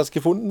Lieblingsplatz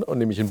gefunden, und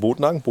nämlich in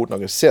Bodenhagen.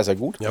 Bodenhagen ist sehr, sehr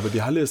gut. Ja, aber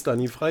die Halle ist da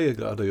nie frei,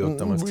 gerade Jörg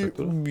damals gesagt,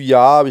 oder? Ja,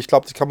 aber ich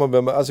glaube, das kann man,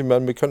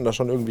 wir können da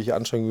schon irgendwelche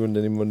Anstrengungen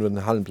unternehmen, wenn wir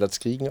einen Hallenplatz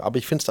kriegen. Aber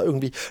ich finde es da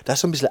irgendwie, da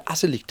ist so ein bisschen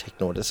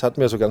Asselig-Techno. Das hat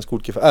mir so ganz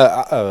gut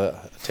gefallen.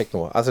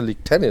 Techno,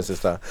 Asselig-Tennis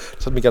ist da.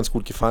 Das hat mir ganz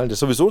gut gefallen. Das ist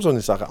sowieso so eine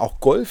Sache. Auch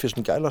Golf ist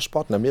ein geiler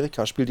Sport. In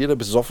Amerika spielt jeder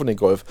besoffene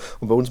Golf.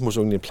 Und bei uns muss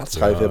irgendwie eine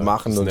Platzreife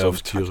machen. Das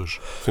nervt tierisch.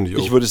 Finde ich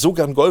auch. Ich würde so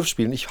gern Golf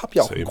spielen. Ich habe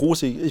ja auch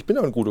ich bin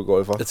ja ein guter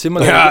Golfer. Erzähl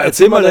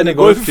mal deine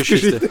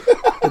Golfgeschichte.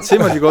 Erzähl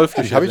mal die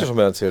Golfgeschichte. Habe ich das schon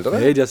mal erzählt, oder?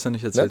 Nee, die hast du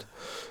nicht erzählt.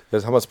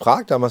 Jetzt haben wir es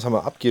Prag, damals haben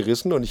wir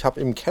abgerissen, und ich habe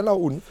im Keller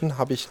unten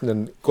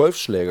einen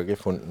Golfschläger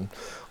gefunden.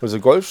 Und dieser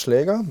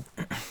Golfschläger,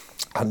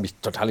 Hat mich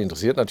total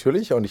interessiert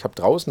natürlich und ich habe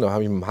draußen, da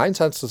habe ich mit dem Heinz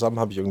zusammen,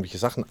 habe ich irgendwelche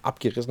Sachen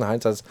abgerissen.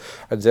 Heinz ist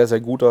ein sehr,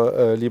 sehr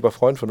guter, lieber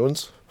Freund von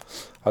uns.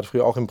 Hat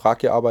früher auch in Prag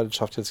gearbeitet,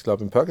 schafft jetzt, glaube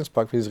ich, im Perkins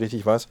Park, wenn ich es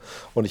richtig weiß.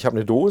 Und ich habe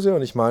eine Dose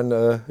und ich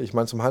meine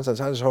zum Heinz,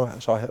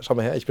 schau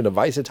mal her, ich bin der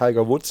weiße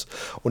Tiger Woods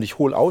und ich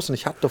hole aus und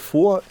ich habe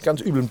davor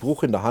ganz übel einen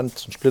Bruch in der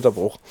Hand, einen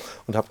Splitterbruch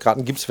und habe gerade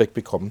einen Gips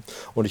wegbekommen.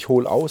 Und ich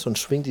hole aus und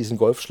schwing diesen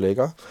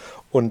Golfschläger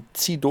und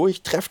ziehe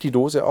durch, treffe die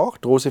Dose auch.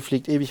 Die Dose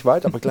fliegt ewig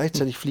weit, aber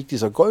gleichzeitig fliegt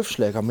dieser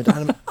Golfschläger mit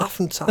einem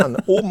Affenzahn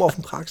oben auf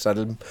dem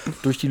Pragsattel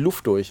durch die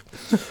Luft durch.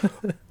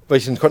 Weil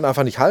ich den konnte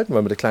einfach nicht halten,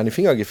 weil mir der kleine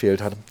Finger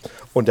gefehlt hat.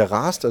 Und der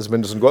rast, also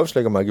wenn du so einen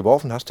Golfschläger mal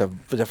geworfen hast, der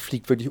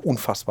fliegt wirklich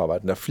unfassbar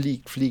weit. Und der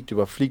fliegt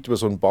über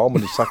so einen Baum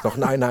und ich sag noch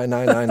nein.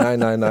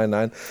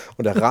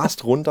 Und der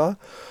rast runter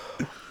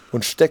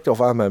und steckt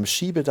auf einmal im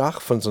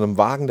Schiebedach von so einem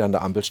Wagen, der an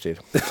der Ampel steht.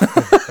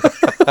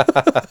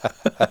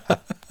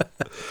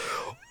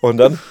 Und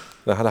dann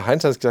hat der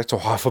Heinz gesagt, so,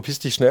 verpiss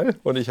dich schnell.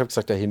 Und ich habe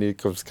gesagt, ja, nee,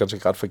 das kannst du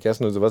gerade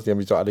vergessen und sowas. Die haben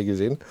mich doch alle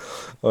gesehen.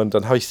 Und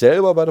dann habe ich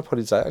selber bei der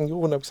Polizei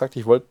angerufen und habe gesagt,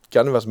 ich wollte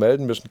gerne was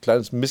melden, mir ist ein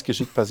kleines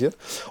Missgeschick passiert.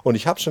 Und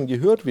ich habe schon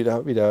gehört, wie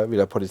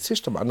der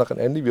Polizist am anderen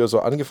Ende, wie er so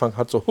angefangen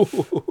hat, so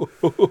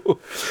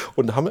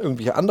und haben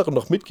irgendwelche anderen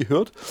noch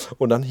mitgehört.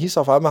 Und dann hieß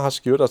auf einmal, hast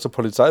du gehört, aus der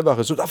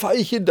Polizeiwache, so, da fahre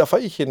ich hin.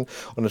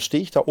 Und dann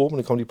stehe ich da oben,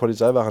 dann kommt die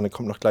Polizeiwache und dann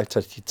kommt noch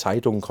gleichzeitig die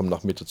Zeitung, kommt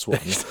noch mit dazu.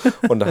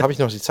 Und dann habe ich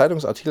noch die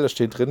Zeitungsartikel, da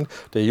steht drin,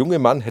 der junge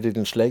Mann hätte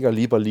den Schläger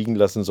lieber liegen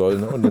lassen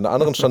sollen. Und in der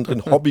anderen stand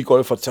drin,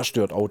 Hobbygolfer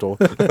zerstört Auto.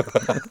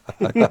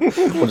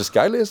 Und das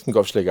Geile ist, einen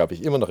Golfschläger habe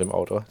ich immer noch im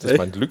Auto. Das ist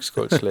mein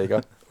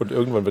Glücksgolfschläger. Und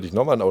irgendwann würde ich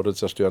nochmal ein Auto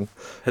zerstören.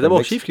 Hätte aber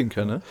auch schief gehen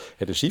können, ne?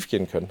 Hätte schief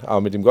gehen können.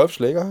 Aber mit dem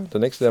Golfschläger, der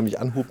nächste, der mich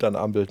anhubt an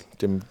der Ampel,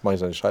 dem mache ich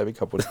seine Scheibe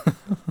kaputt.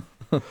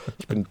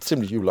 Ich bin ein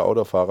ziemlich übler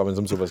Autofahrer, wenn es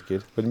um sowas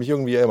geht. Wenn mich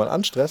irgendwie jemand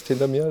anstresst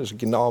hinter mir, ist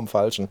genau am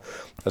Falschen.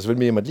 Also wenn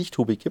mir jemand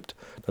Lichthube gibt,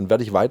 dann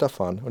werde ich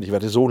weiterfahren. Und ich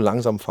werde so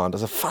langsam fahren,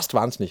 dass er fast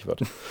wahnsinnig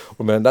wird.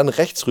 Und wenn er dann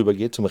rechts rüber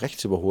geht, zum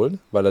Rechts überholen,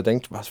 weil er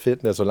denkt, was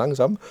fehlt denn der so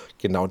langsam?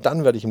 Genau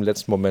dann werde ich im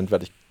letzten Moment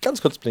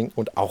ganz kurz blinken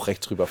und auch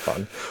rechts rüber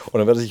fahren. Und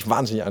dann werde er sich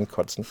wahnsinnig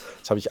ankotzen.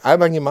 Das habe ich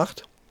einmal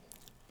gemacht.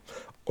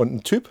 Und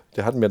ein Typ,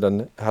 der hat mich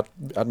dann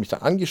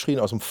angeschrien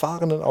aus dem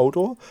fahrenden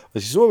Auto,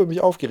 was sich so über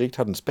mich aufgeregt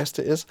hat. Und das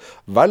Beste ist,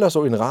 weil er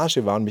so in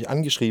Rage war und mich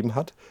angeschrieben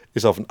hat,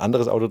 ist er auf ein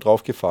anderes Auto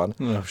draufgefahren.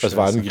 Ja, das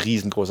war ein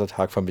riesengroßer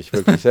Tag für mich,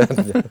 wirklich.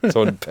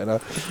 So ein Penner.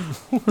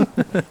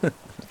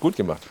 Gut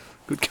gemacht.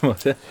 Gut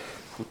gemacht, ja.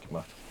 Gut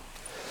gemacht.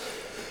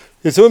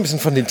 Jetzt sind wir ein bisschen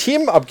von den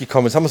Themen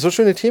abgekommen. Jetzt haben wir so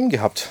schöne Themen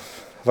gehabt.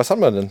 Was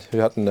haben wir denn?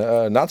 Wir hatten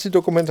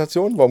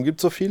Nazi-Dokumentation. Warum gibt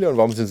es so viele und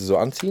warum sind sie so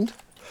anziehend?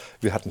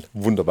 Wir hatten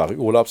wunderbare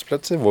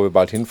Urlaubsplätze, wo wir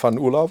bald hinfahren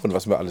in Urlaub und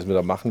was wir alles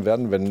wieder machen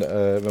werden, wenn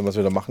man es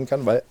wieder machen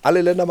kann. Weil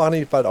alle Länder machen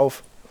nämlich bald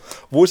auf.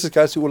 Wo ist das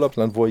geilste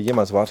Urlaubsland, wo ihr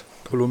jemals wart?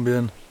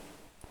 Kolumbien.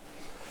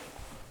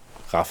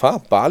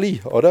 Rafa?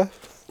 Bali, oder?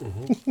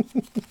 Mhm.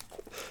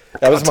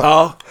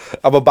 Ja,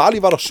 aber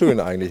Bali war doch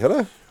schön eigentlich,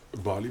 oder?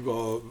 Bali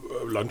war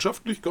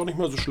landschaftlich gar nicht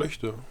mal so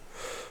schlecht. Ja.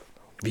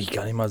 Wie,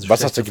 gar nicht mal so was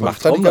schlecht. Was hast du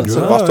gemacht da die ganze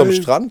Zeit? Warst du am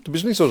Strand? Du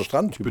bist nicht so der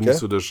Strandtyp, Ich bin nicht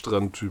so der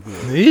Strandtyp.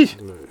 Nicht?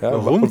 Ja,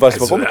 warum? Und weißt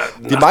du warum?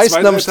 Die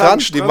meisten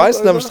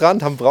am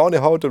Strand haben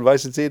braune Haut und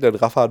weiße Zähne. Und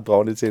Rafa hat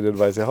braune Zähne und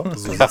weiße Haut.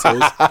 So sieht's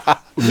aus.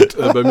 Und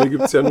bei mir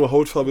gibt es ja nur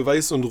Hautfarbe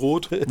weiß und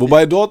rot.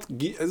 Wobei dort,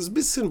 es ist ein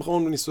bisschen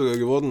braun, bin ich sogar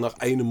geworden, nach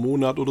einem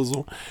Monat oder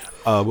so.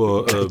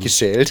 Aber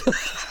geschält.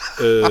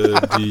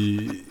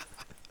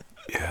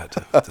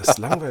 Das ist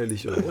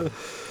langweilig, oder?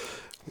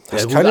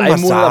 Hast keine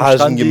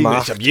Massagen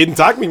gemacht. Ich habe jeden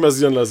Tag mich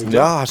massieren lassen.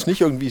 Ja, hast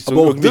nicht irgendwie so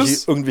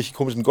irgendwelche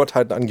komischen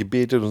Gottheiten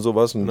angebetet und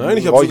sowas. Und nein,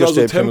 ich habe sogar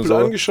so Tempel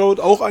angeschaut,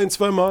 auch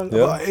 1-2 Mal.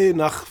 Ja. Aber ey,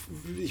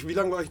 wie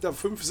lange war ich da?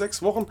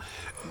 5-6 Wochen?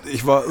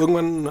 Ich war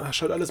irgendwann,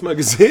 hast halt alles mal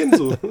gesehen.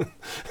 So.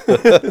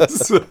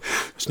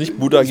 Hast nicht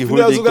Buddha gehuldigt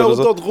oder so? Ich bin ja sogar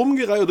so? dort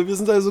rumgereist, oder wir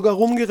sind da sogar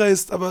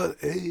rumgereist, aber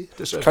ey,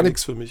 das ist einfach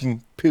nichts für mich.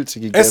 Pilze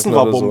gegessen. Essen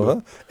war Bombe.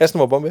 So, Essen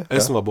war Bombe?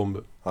 Essen war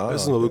Bombe.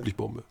 Essen war wirklich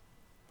Bombe.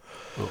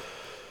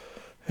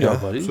 Ja,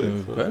 war die.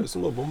 Ist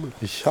immer Bombe.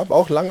 Ich habe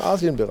auch lang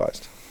Asien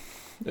bereist.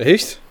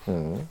 Echt?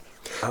 Mhm.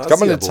 Es gab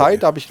mal eine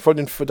Zeit, da habe ich so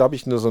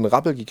einen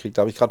Rappel gekriegt.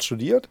 Da habe ich gerade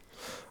studiert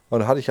und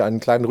dann hatte ich einen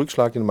kleinen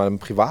Rückschlag in meinem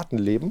privaten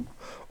Leben.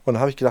 Und dann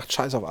habe ich gedacht,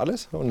 scheiß auf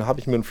alles. Und dann habe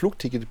ich mir ein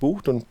Flugticket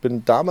gebucht und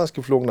bin damals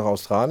geflogen nach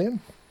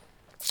Australien.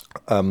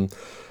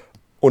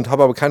 Und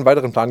habe aber keinen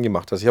weiteren Plan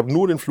gemacht. Also ich habe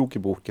nur den Flug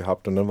gebucht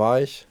gehabt. Und dann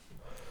war ich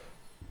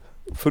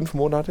 5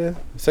 Monate,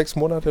 6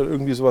 Monate,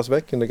 irgendwie sowas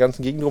weg, in der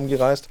ganzen Gegend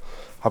rumgereist,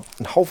 habe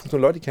einen Haufen von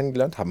Leute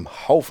kennengelernt, habe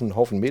einen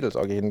Haufen Mädels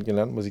auch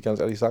kennengelernt, muss ich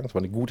ganz ehrlich sagen. Es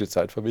war eine gute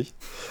Zeit für mich.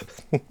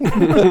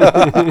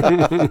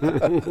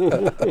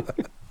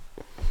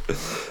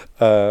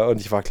 Und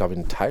ich war, glaube ich,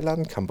 in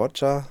Thailand,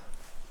 Kambodscha.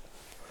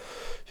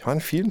 Ich war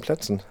an vielen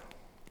Plätzen.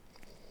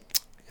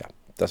 Ja,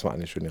 das war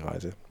eine schöne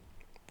Reise.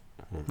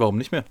 Warum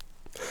nicht mehr?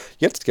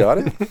 Jetzt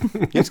gerade?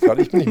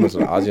 Ich bin nicht mehr so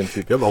ein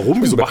Asien-Typ. Ja, warum?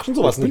 Wieso macht denn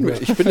sowas nicht mehr?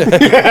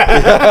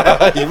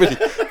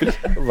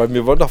 Weil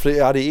wir wollen doch für die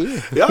RDE.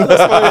 Ja,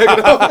 das war ja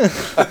genau.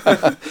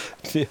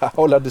 Ja,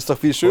 Holland ist doch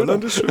viel schöner.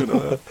 Holland ist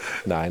schöner.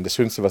 Nein, das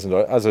Schönste, was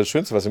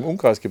im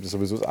Umkreis gibt, ist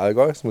sowieso das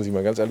Allgäu. Das muss ich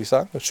mal ganz ehrlich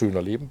sagen.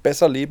 Schöner Leben.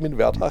 Besser Leben in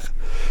Wertach.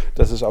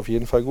 Das ist auf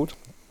jeden Fall gut.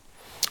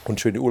 Und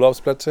schöne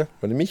Urlaubsplätze.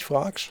 Wenn du mich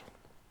fragst,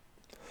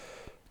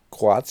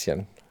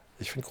 Kroatien.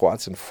 Ich finde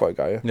Kroatien voll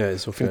geil. Ja,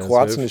 ist so Ich finde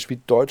Kroatien ist wie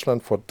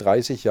Deutschland vor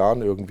 30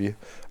 Jahren irgendwie.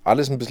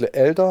 Alles ein bisschen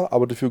älter,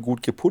 aber dafür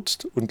gut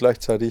geputzt und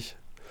gleichzeitig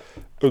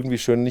irgendwie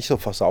schön nicht so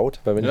versaut.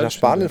 Weil wenn ich nach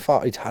Spanien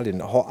fahre,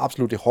 Italien,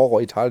 absolute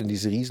Horror Italien,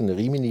 diese riesen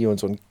Rimini und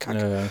so ein Kack.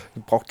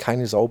 Braucht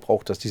keine Sau,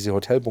 braucht das, diese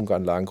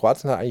Hotelbunkeranlagen.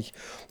 Kroatien hat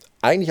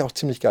eigentlich auch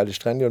ziemlich geile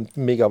Strände und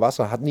mega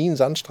Wasser. Hat nie einen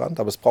Sandstrand,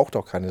 aber es braucht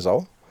auch keine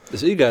Sau.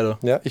 Ist eh geiler.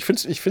 Ja, ich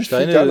finde es viel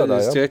Steine geiler da.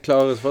 ist sehr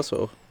klares Wasser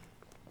auch.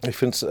 Ich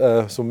finde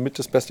es somit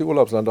das beste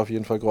Urlaubsland auf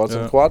jeden Fall,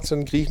 Kroatien.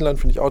 Kroatien, Griechenland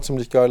finde ich auch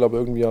ziemlich geil, aber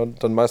irgendwie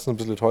dann meistens ein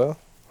bisschen teuer.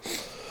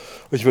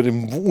 Ich würde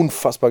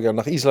unfassbar gerne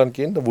nach Island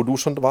gehen, da wo du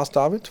schon warst,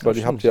 David, weil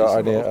ihr habt ja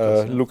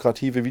eine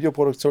lukrative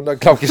Videoproduktion da,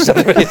 glaube ich.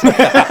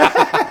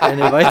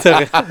 Eine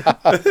weitere.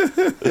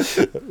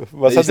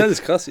 Island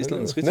ist krass,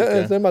 Island ist richtig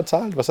geil. Nenn mal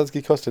Zahlen, was hat es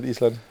gekostet,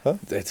 Island? Ha?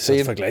 Das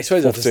 10,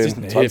 vergleichsweise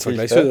 15, 20,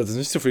 vergleichsweise hat das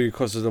nicht so viel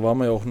gekostet. Da waren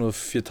wir ja auch nur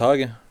 4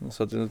 Tage. Das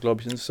hat,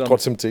 glaube ich, insgesamt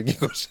trotzdem 10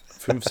 gekostet.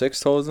 5.000,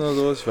 6.000 oder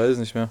sowas, ich weiß es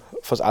nicht mehr.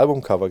 Fürs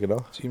Albumcover,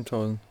 genau.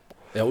 7.000.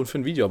 Ja, und für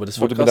ein Video, aber das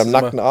wo war du krass. mit deinem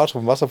nackten Arsch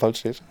auf dem Wasserfall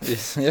stehst.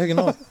 Ja,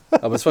 genau.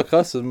 Aber es war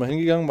krass. Da sind wir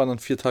hingegangen, waren dann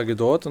 4 Tage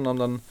dort und haben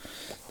dann,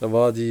 da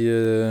war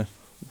die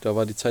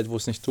Zeit, wo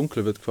es nicht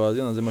dunkel wird quasi.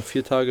 Und dann sind wir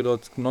 4 Tage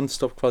dort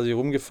nonstop quasi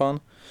rumgefahren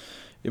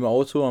im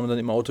Auto, haben dann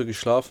im Auto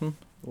geschlafen.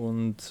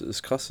 Und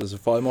ist krass. Also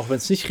vor allem auch, wenn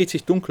es nicht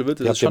richtig dunkel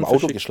wird. Ich habe im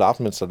Auto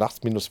geschlafen, wenn es da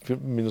nachts minus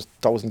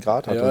 1000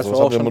 Grad hat. Ja, und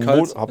so.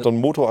 Habt ihr einen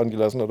Motor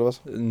angelassen oder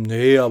was?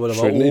 Nee, aber da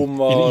schön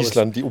war oben in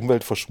Island die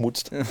Umwelt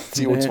verschmutzt,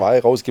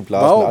 CO2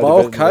 rausgeblasen. War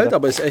auch kalt,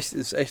 aber ist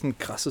echt ein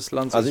krasses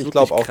Land. Also ich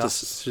glaube auch,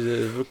 das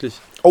wirklich.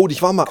 Oh,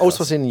 ich war mal aus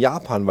Versehen in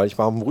Japan, weil ich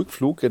war am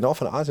Rückflug, genau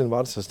von Asien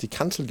war das, da ist die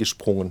Kanzel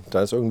gesprungen.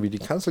 Da ist irgendwie die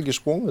Kanzel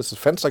gesprungen, ist das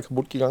Fenster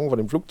kaputt gegangen von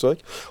dem Flugzeug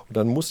und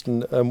dann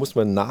mussten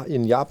wir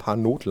in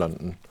Japan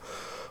notlanden.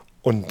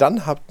 Und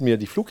dann hat mir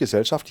die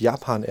Fluggesellschaft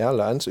Japan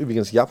Airlines,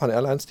 übrigens Japan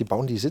Airlines, die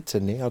bauen die Sitze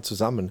näher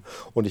zusammen.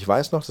 Und ich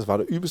weiß noch, das war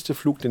der übelste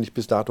Flug, den ich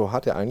bis dato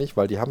hatte eigentlich,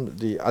 weil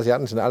die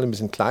Asiaten sind alle ein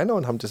bisschen kleiner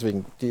und haben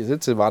deswegen, die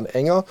Sitze waren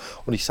enger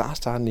und ich saß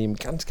da neben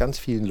ganz, ganz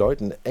vielen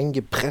Leuten eng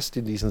gepresst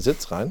in diesen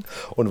Sitz rein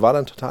und war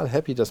dann total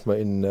happy, dass wir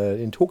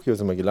in Tokio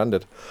sind wir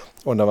gelandet.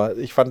 Und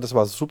ich fand, das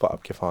war super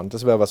abgefahren.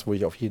 Das wäre was, wo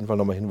ich auf jeden Fall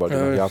nochmal hin wollte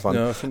nach Japan.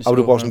 Ja, aber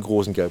du brauchst einen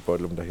großen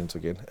Geldbeutel, um dahin zu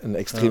gehen. Einen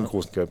extrem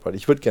großen Geldbeutel.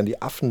 Ich würde gerne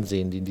die Affen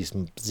sehen, die in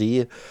diesem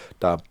See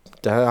da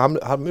haben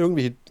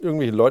irgendwelche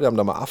Leute haben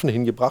da mal Affen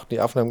hingebracht. Die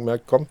Affen haben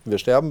gemerkt, komm, wir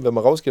sterben, wenn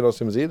wir rausgehen aus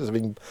dem See.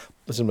 Deswegen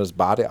sind wir das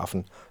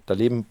Badeaffen. Da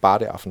leben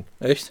Badeaffen.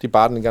 Echt? Die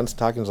baden den ganzen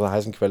Tag in so einer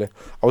heißen Quelle.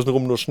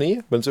 Außenrum nur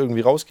Schnee. Wenn sie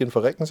irgendwie rausgehen,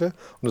 verrecken sie. Und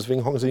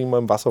deswegen hocken sie immer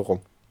im Wasser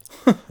rum.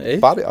 Echt?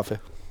 Badeaffe.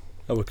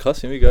 Aber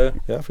krass, irgendwie geil.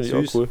 Ja, finde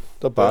ich auch cool.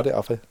 Der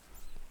Badeaffe.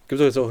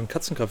 Gibt es jetzt auch einen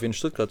Katzencafé in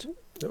Stuttgart?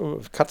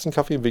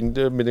 Katzenkaffee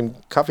mit dem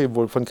Kaffee,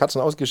 wo von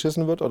Katzen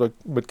ausgeschissen wird oder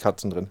mit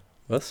Katzen drin?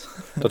 Was?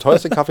 Der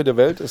teuerste Kaffee der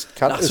Welt ist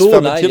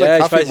fermentierter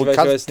Kaffee, wo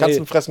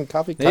Katzen fressen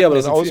Kaffee, nee, aber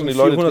da sind aus und die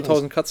Leute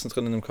 400.000 Katzen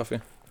drin in dem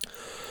Kaffee.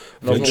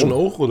 Menschen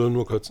auch oder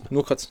nur Katzen?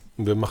 Nur Katzen.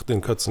 Und wer macht den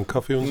Katzen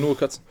Kaffee und so? Nur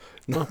Katzen.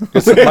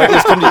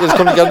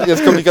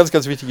 Jetzt kommt die ganz,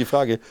 ganz wichtige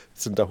Frage.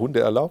 Sind da Hunde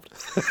erlaubt?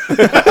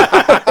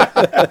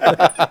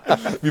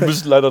 Wir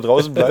müssen leider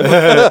draußen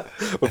bleiben.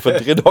 Und von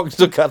drin hocken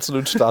so Katzen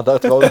und starren nach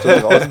draußen.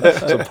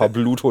 So ein paar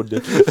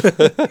Bluthunde.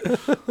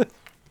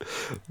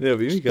 Ja,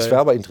 wie geil. Das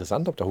wäre aber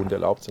interessant, ob da Hunde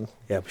erlaubt sind.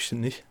 Ja,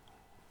 bestimmt nicht.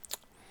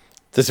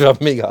 Das wäre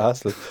mega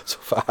hasslich. So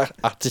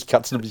 80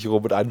 Katzen um dich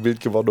herum und ein wild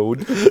gewordener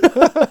Hund.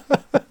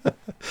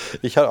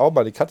 Ich hatte auch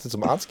mal die Katze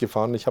zum Arzt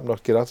gefahren. Ich habe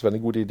noch gedacht, es wäre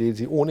eine gute Idee,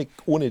 sie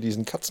ohne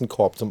diesen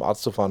Katzenkorb zum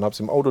Arzt zu fahren. Habe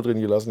sie im Auto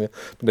drin gelassen,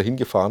 bin da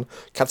hingefahren.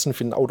 Katzen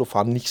finden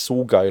Autofahren nicht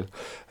so geil.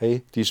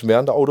 Hey, die ist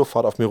während der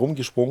Autofahrt auf mir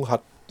rumgesprungen,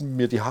 hat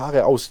mir die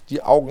Haare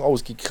die Augen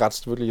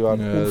ausgekratzt. Wirklich war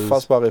eine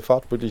unfassbare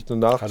Fahrt. Wirklich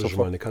danach. Hatte schon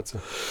mal eine Katze.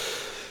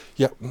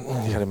 Ja,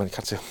 ich hatte meine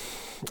Katze.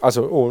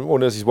 Also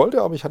ohne dass ich es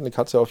wollte, aber ich hatte eine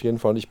Katze auf jeden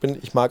Fall. Und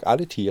ich mag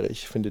alle Tiere.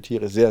 Ich finde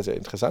Tiere sehr, sehr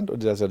interessant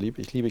und sehr, sehr lieb.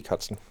 Ich liebe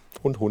Katzen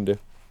und Hunde.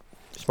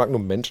 Ich mag nur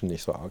Menschen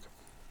nicht so arg.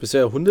 Bist du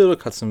ja Hunde- oder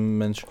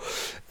Katzenmensch?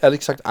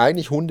 Ehrlich gesagt,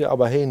 eigentlich Hunde,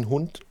 aber hey, ein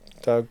Hund,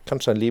 da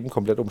kannst du dein Leben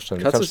komplett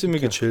umstellen. Katze ist immer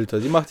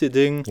gechillter, die macht ihr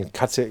Ding.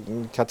 Katze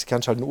kannst du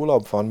halt in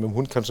Urlaub fahren, mit dem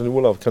Hund kannst du in den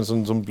Urlaub, kannst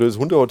du so ein blödes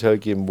Hundehotel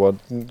geben, wo er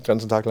den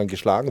ganzen Tag lang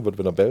geschlagen wird,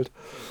 wenn er bellt.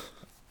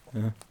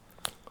 Ja.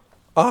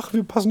 Ach,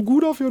 wir passen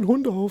gut auf ihren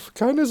Hund auf,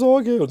 keine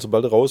Sorge. Und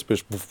sobald du raus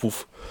bist, wuff,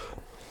 wuff.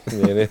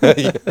 Nee.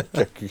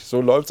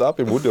 So läuft's ab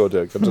im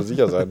Hundehotel, kannst du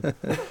sicher sein.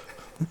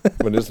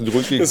 Wenn das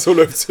so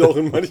läuft es ja auch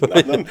in manchen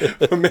anderen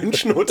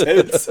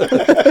Menschenhotels.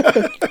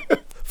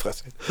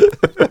 Fresse.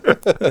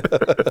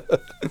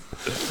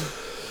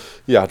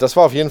 Ja, das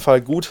war auf jeden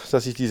Fall gut,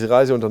 dass ich diese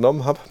Reise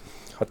unternommen habe.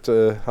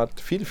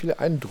 Hat viele, viele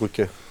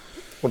Eindrücke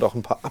und auch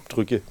ein paar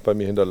Abdrücke bei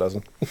mir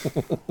hinterlassen.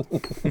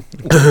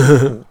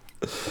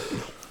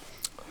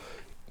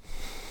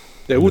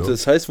 Ja gut,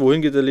 das heißt,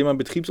 wohin geht der Lehmann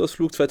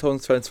Betriebsausflug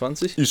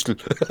 2022? Ischgl.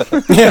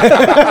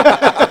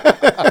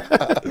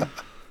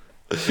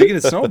 Wir gehen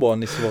jetzt Snowboarden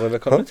nächste Woche. Wer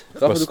kommt mit?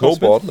 Rafa,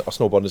 Snowboarden? Ach,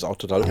 Snowboarden ist auch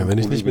total ja, wenn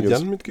ich nicht mit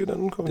Jan mitgehe,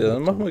 dann komme ich. Ja,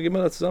 dann gehen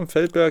wir da zusammen.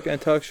 Feldberg, einen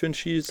Tag schön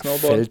Ski,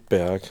 Snowboard.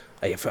 Feldberg.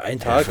 Ja, für einen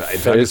Tag. Für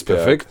einen Tag ist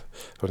perfekt.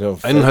 Ja,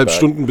 1,5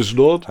 Stunden bis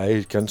dort.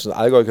 Hey, kannst du in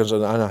Allgäu kannst du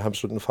in 1,5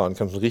 Stunden fahren,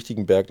 kannst du einen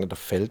richtigen Berg, nicht der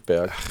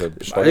Feldberg.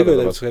 Allgäu,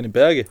 da gibt es keine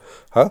Berge.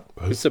 Hä?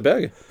 Gibt es da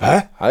Berge?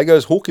 Hä? Allgäu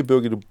ist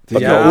Hochgebirge, du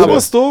Ja,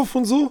 Oberstdorf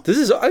und so? Das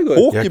ist so Allgäu. Ja,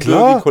 Hochgebirge,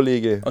 klar.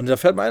 Kollege. Und da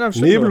fährt man 1,5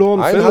 Stunden. Nebelhorn,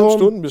 1,5 Fellhorn.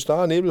 Stunden bis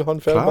da,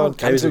 Nebelhorn,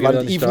 Feldberg, Ja, wieso gehen wir da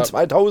Kanzelwand, nicht Even da?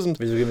 2000.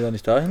 Wieso gehen wir da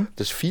nicht dahin?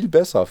 Das ist viel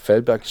besser.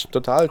 Feldberg ist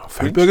total.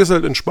 Feldberg ist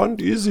halt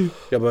entspannt, easy.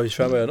 Ja, aber ich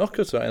fahre ja noch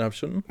kürzer, 1,5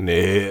 Stunden.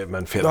 Nee,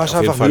 man fährt Du hast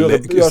auf jeden einfach Fall.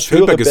 höhere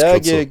Feldberg ist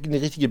Berge, kürzer.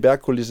 eine richtige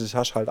Bergkulisse, das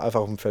hast du halt einfach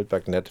auf dem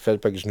Feldberg nicht.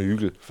 Feldberg ist ein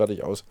Hügel,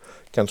 fertig aus.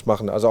 Kannst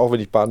machen. Also auch wenn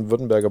ich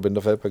Baden-Württemberger bin,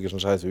 der Feldberg ist ein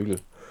scheiß Hügel.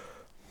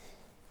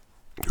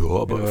 Ja,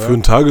 aber für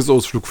einen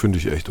Tagesausflug finde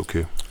ich echt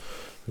okay.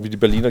 Wie die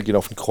Berliner gehen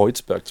auf den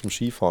Kreuzberg zum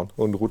Skifahren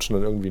und rutschen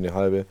dann irgendwie eine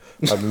halbe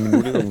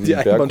Minute irgendwie Die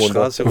den Berg runter.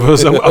 Einbahnstraße.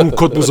 Was am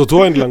Cottbuser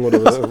Tor entlang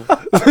oder was?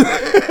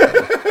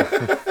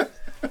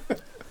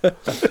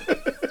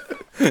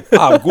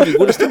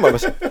 Gutes Thema.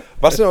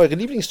 Was ist denn eure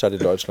Lieblingsstadt in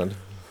Deutschland?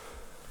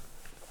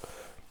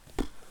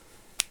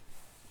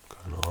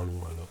 Keine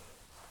Ahnung, Alter.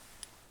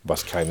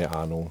 Was, keine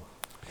Ahnung.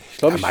 Ich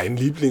glaube,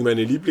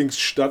 Meine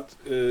Lieblingsstadt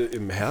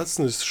im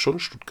Herzen ist schon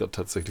Stuttgart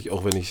tatsächlich,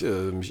 auch wenn ich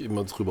mich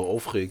immer drüber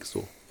aufreg.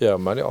 So. Ja,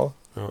 meine auch.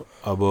 Ja,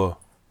 aber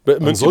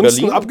München,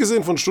 ansonsten, Berlin?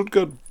 abgesehen von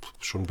Stuttgart,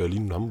 schon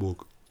Berlin und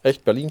Hamburg.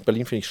 Echt, Berlin?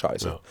 Berlin finde ich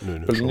scheiße. Ja, nö,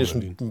 Berlin,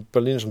 schon ist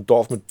Berlin ist ein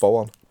Dorf mit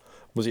Bauern.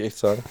 Muss ich echt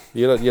sagen.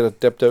 Jeder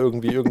Depp, der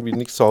irgendwie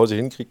nichts zu Hause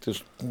hinkriegt,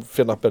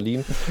 fährt nach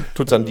Berlin,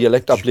 tut seinen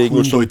Dialekt ablegen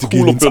und schon Leute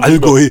gehen ins Berliner.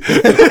 Allgäu.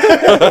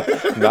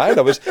 Nein,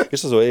 aber ist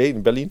das so, ey,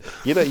 in Berlin,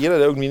 jeder, der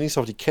irgendwie nichts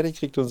auf die Kette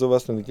kriegt und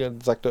sowas, dann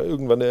sagt er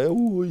irgendwann,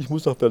 ich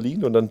muss nach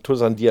Berlin und dann tut er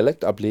seinen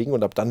Dialekt ablegen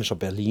und ab dann ist er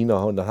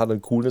Berliner und dann hat er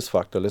einen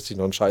Coolness-Faktor, lässt sich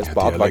noch einen scheiß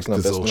Bart Dialekt wachsen am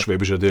ist auch, besten.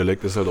 schwäbischer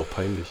Dialekt ist halt auch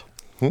peinlich.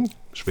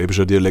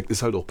 Schwäbischer Dialekt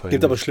ist halt auch peinlich.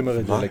 gibt aber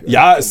schlimmere Dialekte.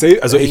 Ja,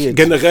 also Ey,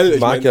 generell, ich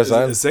mag meine, ja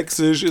sein.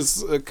 Sächsisch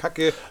ist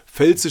Kacke,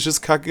 Pfälzisch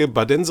ist Kacke,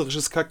 Badensisch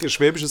ist Kacke,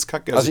 Schwäbisch ist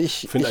Kacke. Also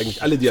ich ich- finde ich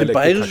eigentlich alle Ich finde Dialekte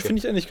Bayerisch Kacke. finde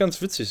ich eigentlich ganz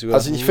witzig sogar.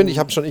 Also ich finde, ich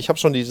habe schon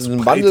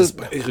diesen Wandel. Breites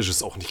Bayerisch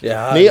ist auch nicht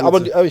ja, Nee, gut.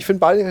 aber ich finde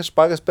Bayerisch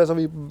besser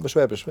wie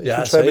Schwäbisch. Ich Ja,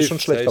 finde Schwäbisch safe, schon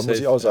schlechter, safe, muss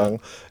ich safe, auch sagen.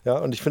 Ja,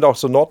 und ich finde auch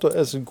so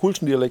die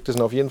coolsten Dialekte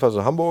sind auf jeden Fall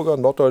so Hamburger,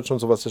 Norddeutsch und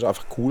sowas ist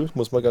einfach cool,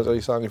 muss man ganz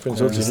ehrlich sagen. Ich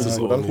finde es ist richtig es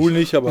gut auch an. cool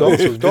nicht, aber Doch, auch doch,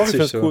 so ich finde witzig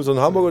es so. cool. So ein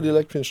Hamburger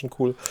Dialekt finde ich schon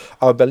cool.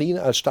 Aber Berlin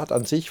als Stadt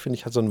an sich, finde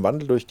ich, hat so einen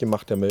Wandel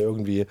durchgemacht, der mir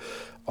irgendwie,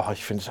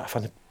 ich finde es einfach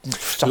eine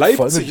Stadt voll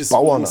Leipzig mit ist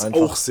Bauern übrigens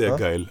einfach. auch sehr ja?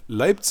 geil.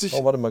 Leipzig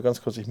Oh, warte mal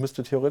ganz kurz, ich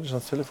müsste theoretisch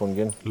ans Telefon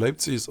gehen.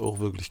 ist auch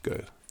wirklich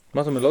geil.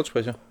 Mach doch mit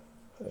Lautsprecher.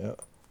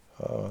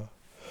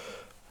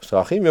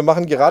 Strachi, wir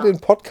machen gerade einen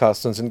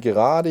Podcast und sind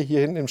gerade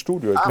hier hinten im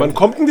Studio. Wann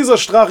kommt denn dieser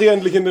Strachi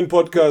endlich in den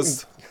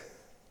Podcast?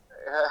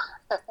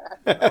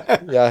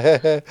 Ja,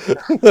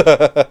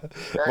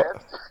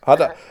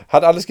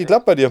 hat alles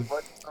geklappt bei dir?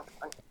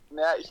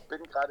 Naja, ich bin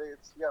gerade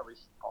jetzt hier, aber ich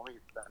brauche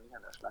jetzt da nicht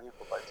an der Schlange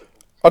vorbeizugehen.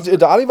 Also,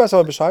 der Ali weiß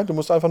aber Bescheid, du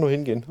musst einfach nur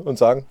hingehen und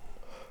sagen.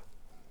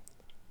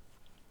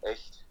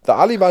 Echt? Der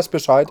Ali weiß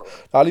Bescheid.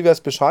 Der Ali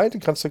weiß Bescheid, du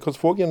kannst dir kurz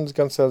vorgehen und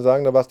kannst ja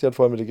sagen, der Basti hat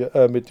vorher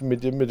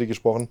mit dir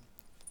gesprochen.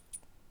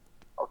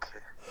 Okay,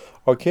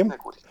 Okay? na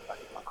gut, ich frage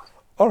mal kurz.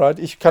 Alright,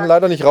 ich kann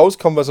leider nicht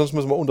rauskommen, weil sonst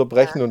müssen wir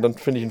unterbrechen und dann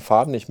finde ich den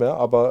Faden nicht mehr.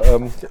 Aber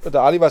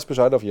der Ali weiß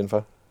Bescheid auf jeden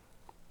Fall.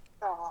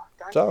 Ja,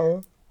 danke.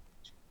 Ciao.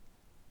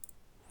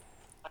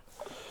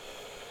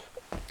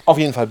 Auf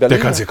jeden Fall Berlin.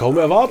 Der kann es ja kaum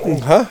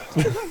erwarten. Hä?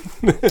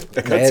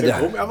 Der kann es ja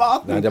kaum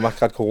erwarten. Nein, der macht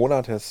gerade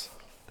Corona-Tests.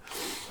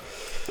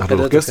 Hat er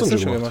doch gestern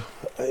schon gemacht.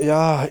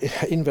 Ja,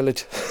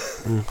 invalid.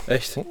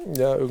 Echt?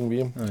 Ja,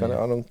 irgendwie. Keine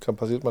Ahnung,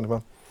 passiert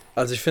manchmal.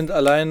 Also ich finde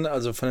allein,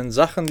 also von den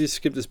Sachen, die es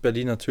gibt, ist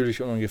Berlin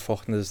natürlich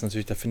unangefochten. Das ist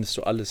natürlich, da findest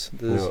du alles.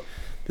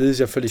 Das ist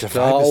ja völlig Der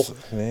klar. Vibe Auch, ist-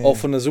 nee. auch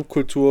von der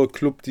Subkultur,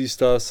 Club, dies,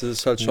 das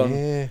ist halt schon.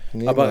 Nee,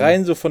 aber Mann.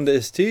 rein so von der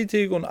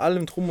Ästhetik und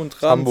allem drum und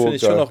dran Hamburg, finde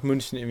ich schon geil. auch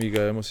München irgendwie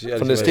geil, muss ich ehrlich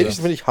Von der Ästhetik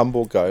sagen. finde ich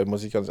Hamburg geil,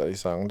 muss ich ganz ehrlich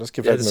sagen. Das Ja,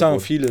 gefällt das mir sagen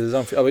gut.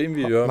 viele, aber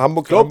irgendwie, ja.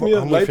 Hamburg, Glaub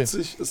mir, Hamburg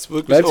Leipzig ist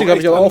wirklich Leipzig habe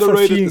ich echt aber auch von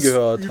underrated, vielen ist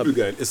gehört. Übel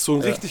geil. Ist so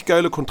ein richtig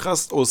geiler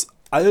Kontrast aus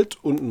alt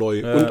und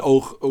neu und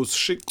auch aus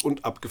schick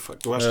und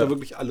abgefuckt. Du hast da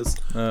wirklich alles.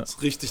 Ja.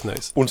 Ist richtig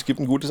nice. Und es gibt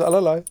ein gutes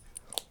Allerlei.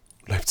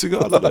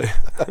 Leipziger allerlei.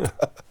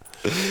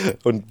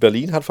 Und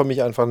Berlin hat für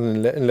mich einfach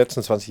in den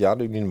letzten 20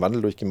 Jahren irgendwie einen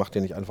Wandel durchgemacht,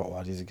 den ich einfach,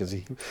 diese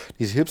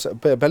Hipster.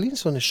 Berlin ist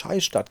so eine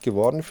Scheißstadt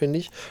geworden, finde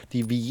ich,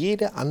 die wie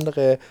jede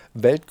andere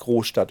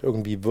Weltgroßstadt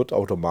irgendwie wird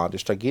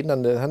automatisch. Da gehen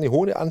dann eine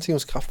hohe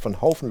Anziehungskraft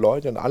von Haufen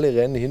Leute und alle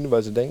rennen hin,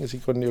 weil sie denken, sie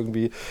können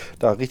irgendwie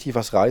da richtig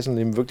was reißen. Und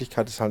in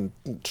Wirklichkeit ist halt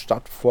eine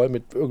Stadt voll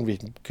mit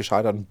irgendwelchen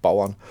gescheiterten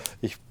Bauern.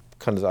 Ich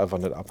kann das einfach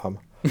nicht abhaben.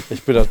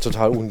 Ich bin da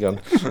total ungern.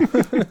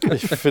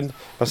 Ich finde,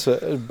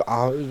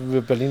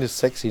 Berlin ist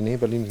sexy. Nee,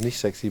 Berlin ist nicht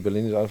sexy.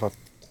 Berlin ist einfach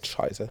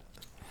scheiße.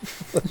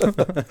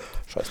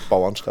 Scheiß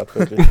Bauernstadt,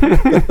 wirklich.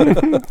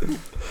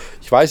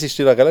 Ich weiß, ich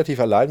stehe da relativ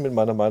allein mit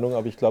meiner Meinung,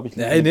 aber ich glaube, ich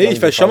Nee,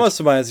 ich weiß schon, was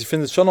du meinst. Ich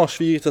finde es schon auch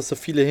schwierig, dass da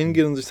viele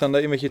hingehen und sich dann da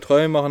irgendwelche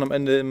Träume machen, am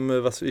Ende im,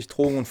 was weiß ich,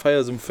 Drogen- und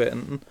Feiersumpf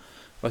enden.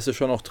 Was ja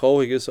schon auch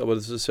traurig ist, aber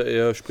das ist ja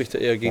eher, spricht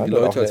ja eher gegen die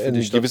Leute als für die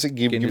eine Stadt. gewisse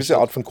Gegen die gewisse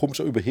Stadt. Art von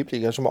komischer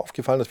Überheblichkeit. Ist schon mal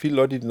aufgefallen, dass viele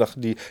Leute,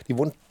 die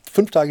wohnen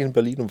 5 Tage in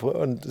Berlin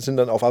und sind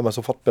dann auf einmal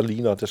sofort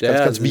Berliner. Das ist Ja,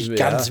 ganz das ist- wichtig.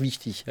 Ganz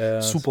wichtig.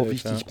 Ja, Super safe,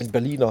 wichtig. ja. Ich bin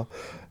Berliner.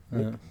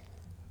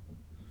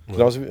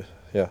 Genauso wie,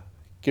 ja,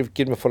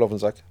 geht mir voll auf den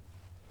Sack.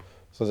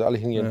 Sollen sie alle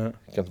hingehen? Ja.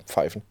 Die ganzen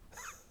Pfeifen.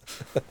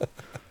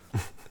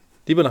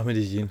 Lieber nach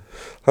Medellin.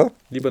 Hä?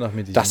 Lieber nach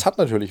Medellin. Das hat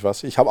natürlich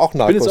was. Ich habe auch ich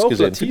bin jetzt Narcos auch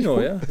gesehen.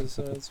 Latino, ja. Das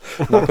ist,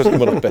 Narcos ist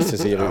immer noch beste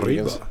Serie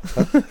übrigens.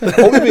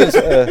 Oh, übrigens,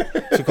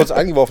 so kurz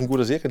eingeworfen,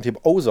 guter Serientipp.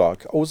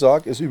 Ozark.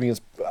 Ozark ist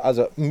übrigens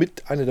also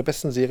mit einer der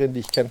besten Serien, die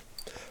ich kenne.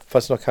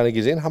 Falls ihr noch keine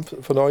gesehen habt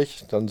von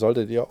euch, dann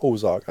solltet ihr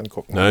Ozark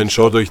angucken. Nein,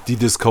 schaut euch die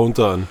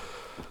Discounter an.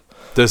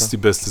 Das ist die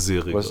beste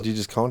Serie. Was ist die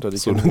Discounter? Die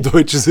So eine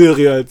deutsche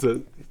Serie, Alter.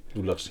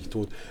 Du lachst dich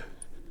tot.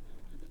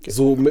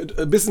 So mit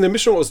ein bisschen eine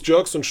Mischung aus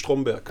Jerks und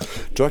Stromberg.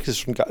 Jerks ist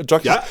schon geil.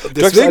 Jerks Ja, ist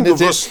deswegen, eine du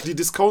sehr- wirst die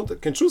Discounter.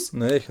 Kennst du's?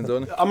 nee, ich kann es auch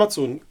nicht.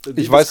 Amazon. Die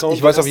Ich weiß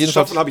Discounter, auf jeden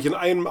Fall- Staffel habe ich in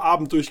einem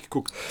Abend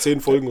durchgeguckt.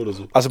 10 Folgen oder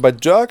so. Also bei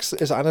Jerks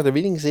ist einer der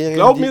wenigen Serien,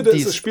 Glaub mir,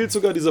 die das spielt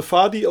sogar dieser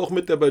Fadi auch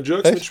mit, der bei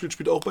Jerks Echt? mitspielt,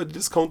 spielt auch bei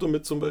Discounter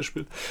mit zum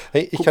Beispiel.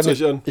 Hey, Guckt's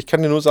euch an. ich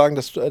kann dir nur sagen,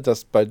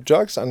 dass bei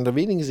Jerks einer der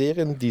wenigen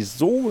Serien, die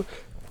so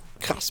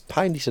krass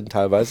peinlich sind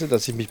teilweise,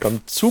 dass ich mich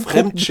beim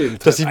Zugucken,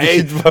 dass ich mich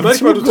Ey, beim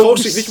manchmal, du Zugucken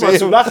traust dich nicht mal zu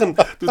sehr- lachen.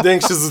 Du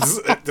denkst,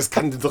 das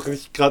kann der doch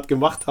nicht gerade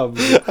gemacht haben.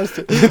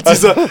 Mit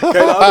dieser,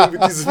 keine Ahnung,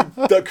 mit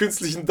diesem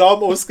künstlichen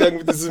Darmausgang,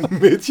 mit diesem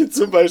Mädchen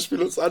zum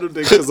Beispiel uns an und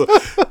denkst dir so,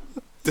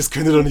 das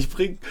könnt ihr doch nicht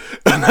bringen.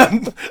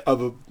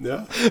 Aber,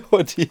 ja,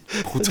 und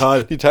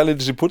brutal. die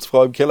thailändische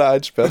Putzfrau im Keller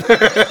einsperrt.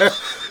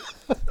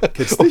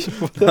 Kennst du nicht?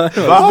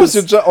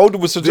 Du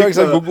musst den Jerks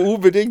Dicker. angucken,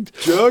 unbedingt.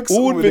 Jerks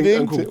unbedingt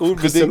angucken.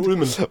 Christian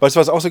Ulmen. Weißt du,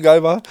 was auch so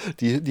geil war?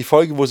 Die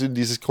Folge, wo sie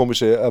dieses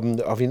komische,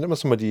 wie nennt man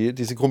es nochmal,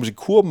 diese komische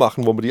Kur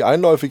machen, wo man die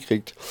Einläufe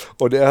kriegt.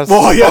 Und er ist,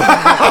 Boah,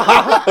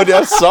 ja. und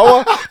er ist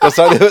sauer, dass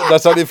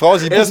seine Frau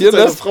sich Er ist passieren mit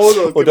seiner lässt. Frau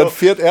dort, Und dann genau.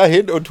 fährt er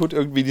hin und tut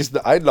irgendwie diesen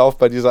Einlauf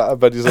bei dieser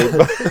bei dieser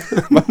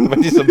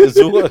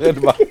Besucherin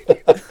machen.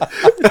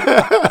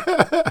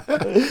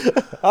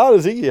 Ah,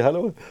 Sigi,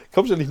 hallo.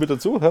 Kommst du nicht mit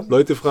dazu? Hä?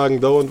 Leute fragen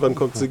dauernd, wann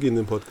kommt Siggi in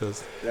den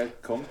Podcast. Der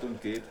kommt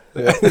und geht.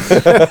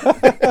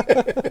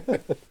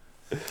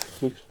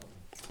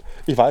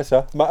 Ich weiß,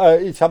 ja.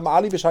 Ich habe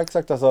Ali Bescheid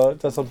gesagt, dass er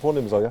ihn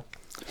vornehmen soll, ja.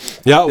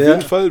 Ja, auf Ja.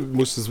 jeden Fall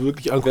musst du es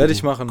wirklich angucken. Werde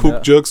ich machen, Guck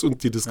ja. Jerks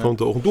und die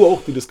Discounter auch. Und du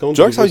auch, die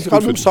Discounter. Jerks habe ich die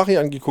gerade gut mit dem finden. Sachi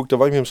angeguckt. Da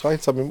war ich mit dem Sachi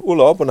zusammen im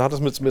Urlaub und er hat es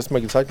mir zum ersten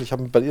Mal gezeigt. Ich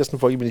habe bei der ersten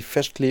Folge bin ich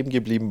fest kleben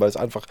geblieben, weil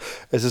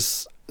es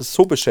ist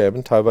so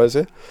beschämend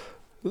teilweise.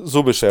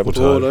 So beschämend.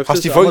 Brutal. Läuft Hast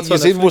das du die Folge Amazon,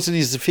 gesehen, wo Netflix? sie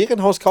dieses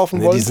Ferienhaus kaufen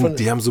Nee, wollen?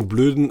 die haben so ein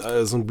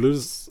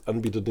blödes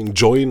Anbieterding.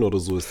 Join oder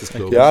so ist das,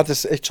 glaube ich. Ja,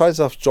 das ist echt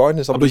scheiße auf Join.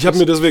 Ist aber ich habe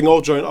mir deswegen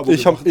auch Join-Abo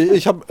ich gemacht.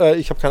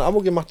 hab kein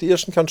Abo gemacht. Die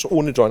ersten kannst du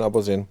ohne Join-Abo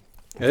sehen.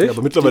 Echt? Ja,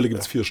 aber mittlerweile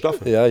gibt es 4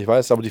 Staffeln. Ja, ich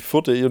weiß, aber die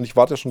 4. und ich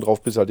warte schon drauf,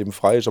 bis halt eben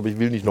frei ist, aber ich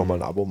will nicht nochmal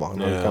ein Abo machen.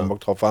 Da hab ich Ja. keinen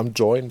Bock drauf. Vor allem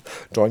Join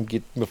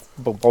geht,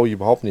 brauche ich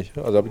überhaupt nicht.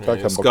 Also habe ich gar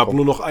keinen Es Bock gab drauf.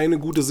 nur noch eine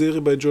gute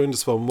Serie bei Join,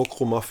 das war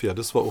Mokro Mafia.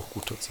 Das war auch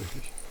gut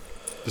tatsächlich.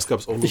 Das gab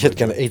es auch nur Ich hätte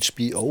bei gerne Join.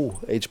 HBO.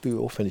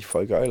 HBO fände ich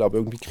voll geil, aber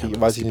irgendwie Ja,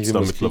 weiß ich nicht, wie da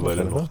man das kriegen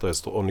mittlerweile kann. noch. Ne? Da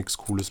ist doch auch nichts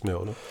Cooles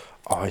mehr, oder?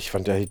 Oh, ich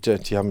fand,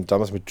 die haben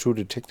damals mit True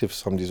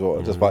Detectives haben die so,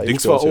 das war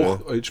Dings HBO war Serie.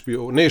 auch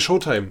HBO. Nee,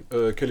 Showtime.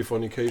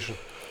 Californication.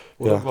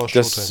 Oder Ja, war das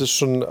Showtime? ist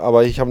schon,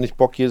 aber ich habe nicht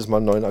Bock, jedes Mal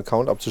einen neuen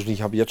Account abzuschließen.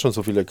 Ich habe jetzt schon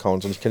so viele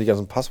Accounts und ich kenne die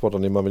ganzen Passwörter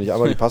nicht mehr. Wenn ich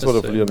einmal die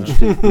Passwörter verliere,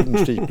 dann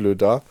stehe ich blöd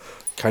da.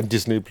 Kein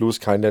Disney Plus,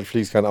 kein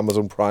Netflix, kein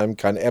Amazon Prime,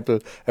 kein Apple.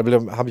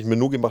 Apple habe ich mir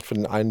nur gemacht für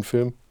den einen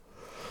Film.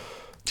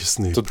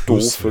 Disney So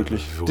Plus. doof,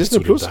 wirklich. Wo Disney hast du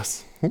denn Plus?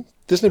 Das?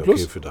 Disney Ja, okay,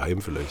 Plus? für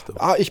daheim vielleicht.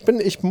 Aber. Ah,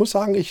 ich muss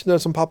sagen,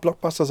 so ein paar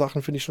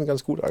Blockbuster-Sachen finde ich schon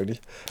ganz gut eigentlich.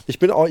 Ich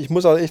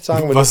muss auch echt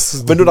sagen,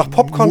 Was? wenn du nach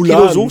Popcorn-Kino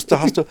Mulan? suchst, da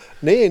hast du.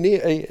 Nee,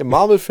 ey,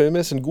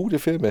 Marvel-Filme sind gute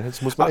Filme.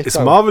 Das muss man echt Ist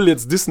sagen. Marvel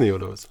jetzt Disney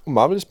oder was?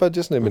 Marvel ist bei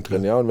Disney mit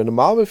drin, ja. Und wenn du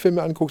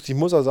Marvel-Filme anguckst, ich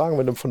muss auch sagen,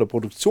 wenn du von der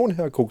Produktion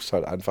her guckst,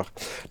 halt einfach,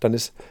 dann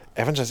ist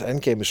Avengers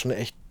Endgame ist schon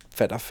echt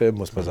fetter Film,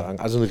 muss man sagen.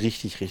 Also ein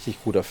richtig,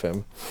 richtig guter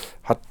Film.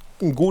 Hat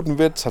einen guten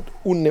Witz, hat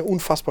eine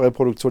unfassbare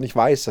Produktion. Ich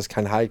weiß, dass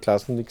kein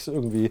High-Class,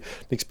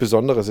 nichts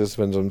Besonderes ist,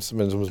 wenn es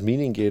ums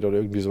Meaning geht oder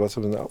irgendwie sowas.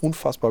 Aber ein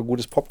unfassbar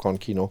gutes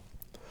Popcorn-Kino.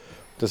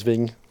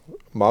 Deswegen,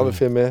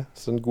 Marvel-Filme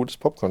sind ein gutes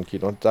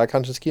Popcorn-Kino. Und da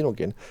kannst du ins Kino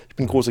gehen. Ich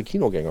bin großer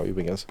Kinogänger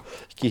übrigens.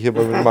 Ich gehe hier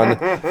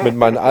mit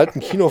meinen alten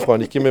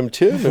Kinofreunden, ich gehe mit dem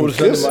Till, mit dem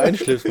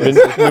Chris, mit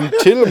dem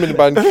Till und mit den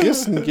beiden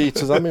Christen gehe ich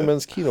zusammen immer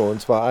ins Kino.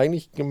 Und zwar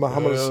eigentlich haben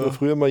wir das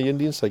früher mal jeden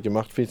Dienstag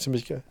gemacht. Finde ich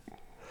ziemlich geil.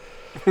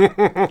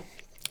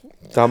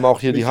 Da haben wir auch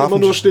hier die Immer Hafen.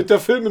 nur steht der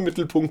Film im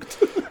Mittelpunkt.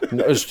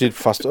 Es steht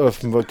fast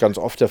ganz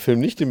oft der Film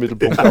nicht im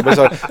Mittelpunkt.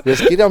 Aber es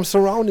geht ja ums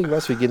Surrounding,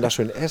 was? Wir gehen da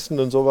schön essen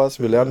und sowas.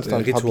 Wir lernen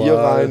dann Ritual. Papier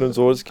rein und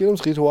so. Es geht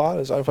ums Ritual.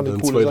 Das ist einfach eine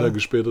Dann coole 2 Sache. Tage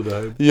später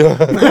daheim. Ja.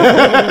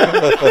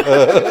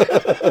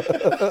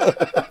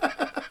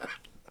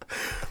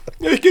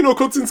 Ja, ich gehe nur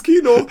kurz ins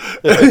Kino.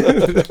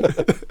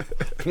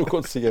 Nur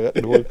kurz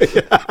Zigaretten holen.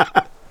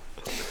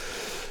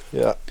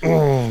 Ja.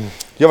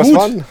 Ja, was Gut.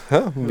 war denn?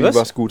 Wie Was?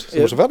 war's gut? Sind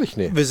wir schon fertig?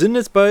 Nee. Wir sind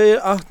jetzt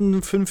bei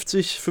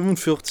 58,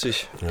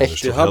 45.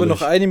 Echt? Wir haben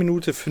noch 1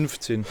 Minute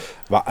 15.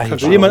 War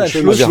eigentlich Will jemand ein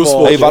schönes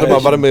Schlusswort? Ey, warte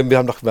sprechen? mal, wir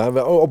haben doch,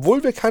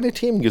 obwohl wir keine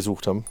Themen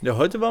gesucht haben. Ja,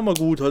 heute waren wir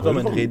gut. Heute waren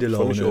wir in fand ich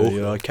Redelaune. auch.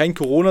 Ja. Kein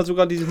Corona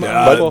sogar dieses Mal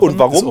Ja, angesprochen. Und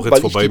warum? Ist auch jetzt Weil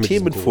ich vorbei die mit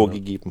diesem Themen Corona.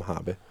 vorgegeben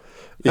habe.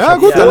 Ja,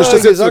 gut, dann ist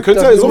das jetzt, gesagt, könnt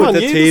ihr ja so nur machen.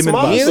 der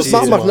Themenball. Jedes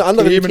Mal macht eine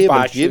andere die Themen.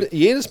 Themenbeispiel.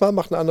 Jedes Mal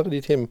macht eine andere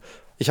die Themen.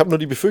 Ich habe nur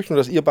die Befürchtung,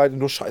 dass ihr beide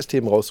nur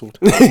Scheiß-Themen raussucht.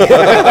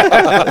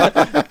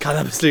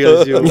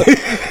 Cannabis-Legalisierung.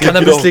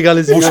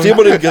 Cannabis-Legalisierung. Wo stehen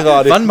wir denn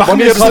gerade? Wann machen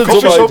wir ist es denn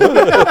Coffeeshop?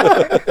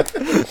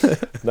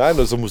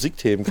 Nein, so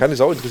Musikthemen. Keine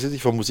Sau interessiert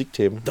sich für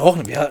Musikthemen. Doch,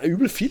 ja,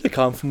 übel viele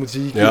kamen von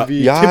Musik. Ja.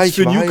 Irgendwie Ja, Tipps ich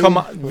für weiß.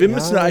 Newcomer. Wir Ja,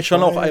 müssen eigentlich ich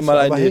schon auch weiß, einmal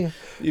aber eine, hey,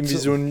 irgendwie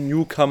so ein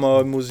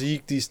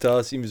Newcomer-Musik, dies,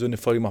 das, irgendwie so eine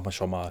Folge machen wir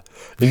schon mal.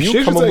 Wie steht jetzt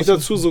Newcomer eigentlich muss-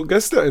 dazu, so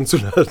Gäste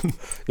einzuladen?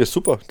 Ja,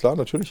 super, klar,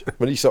 natürlich.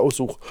 Wenn ich sie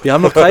aussuche. Wir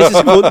haben noch 30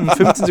 Sekunden,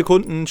 15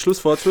 Sekunden,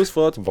 Schlusswort.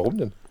 Warum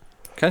denn?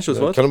 Kein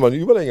Schlusswort? Kann doch mal eine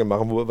Überlänge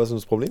machen. Was ist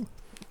das Problem?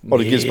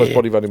 Oder geht es bei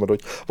Spotify nicht mehr durch?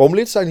 Warum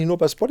lädst du eigentlich nur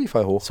bei Spotify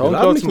hoch? Wir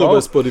laden Soundcloud nicht zum nur bei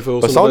Raus. Spotify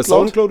hoch, Bei sondern bei Soundcloud?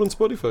 Soundcloud und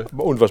Spotify.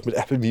 Und was mit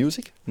Apple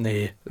Music?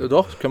 Nee,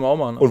 doch, das können wir auch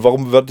machen. Und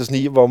warum wird es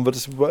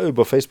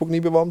über Facebook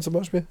nie beworben zum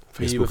Beispiel?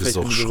 Facebook ist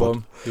doch nicht Schrott.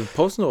 beworben. Wir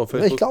posten doch auf Ja,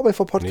 Facebook. ich glaube,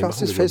 für Nee,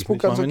 Podcasts machen ist wir, glaub ich, Facebook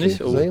nicht. ganz Machen wir okay.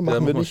 nicht? Oh, Nee, ja, machen wir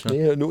machen wir nicht. nicht.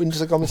 Nee, nur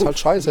Instagram ist halt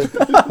scheiße.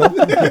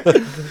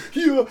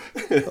 Hier.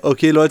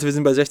 Okay, Leute, wir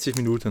sind bei 60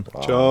 Minuten.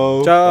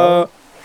 Ciao. Ciao.